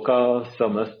लोकाः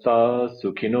समस्ताः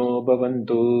सुखिनो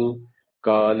भवन्तु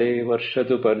काले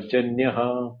वर्षतु पर्जन्यः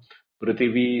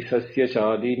पृथिवी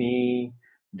सस्यशालिनी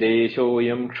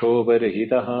देशोऽयं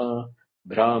क्षोभरहितः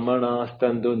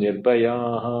ब्राह्मणास्तन्तु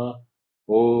निर्भयाः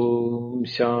ॐ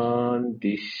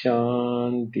शान्ति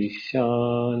शान्ति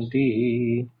शान्तिः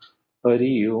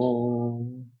हरि ओम्।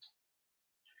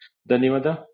 धन्यवाद।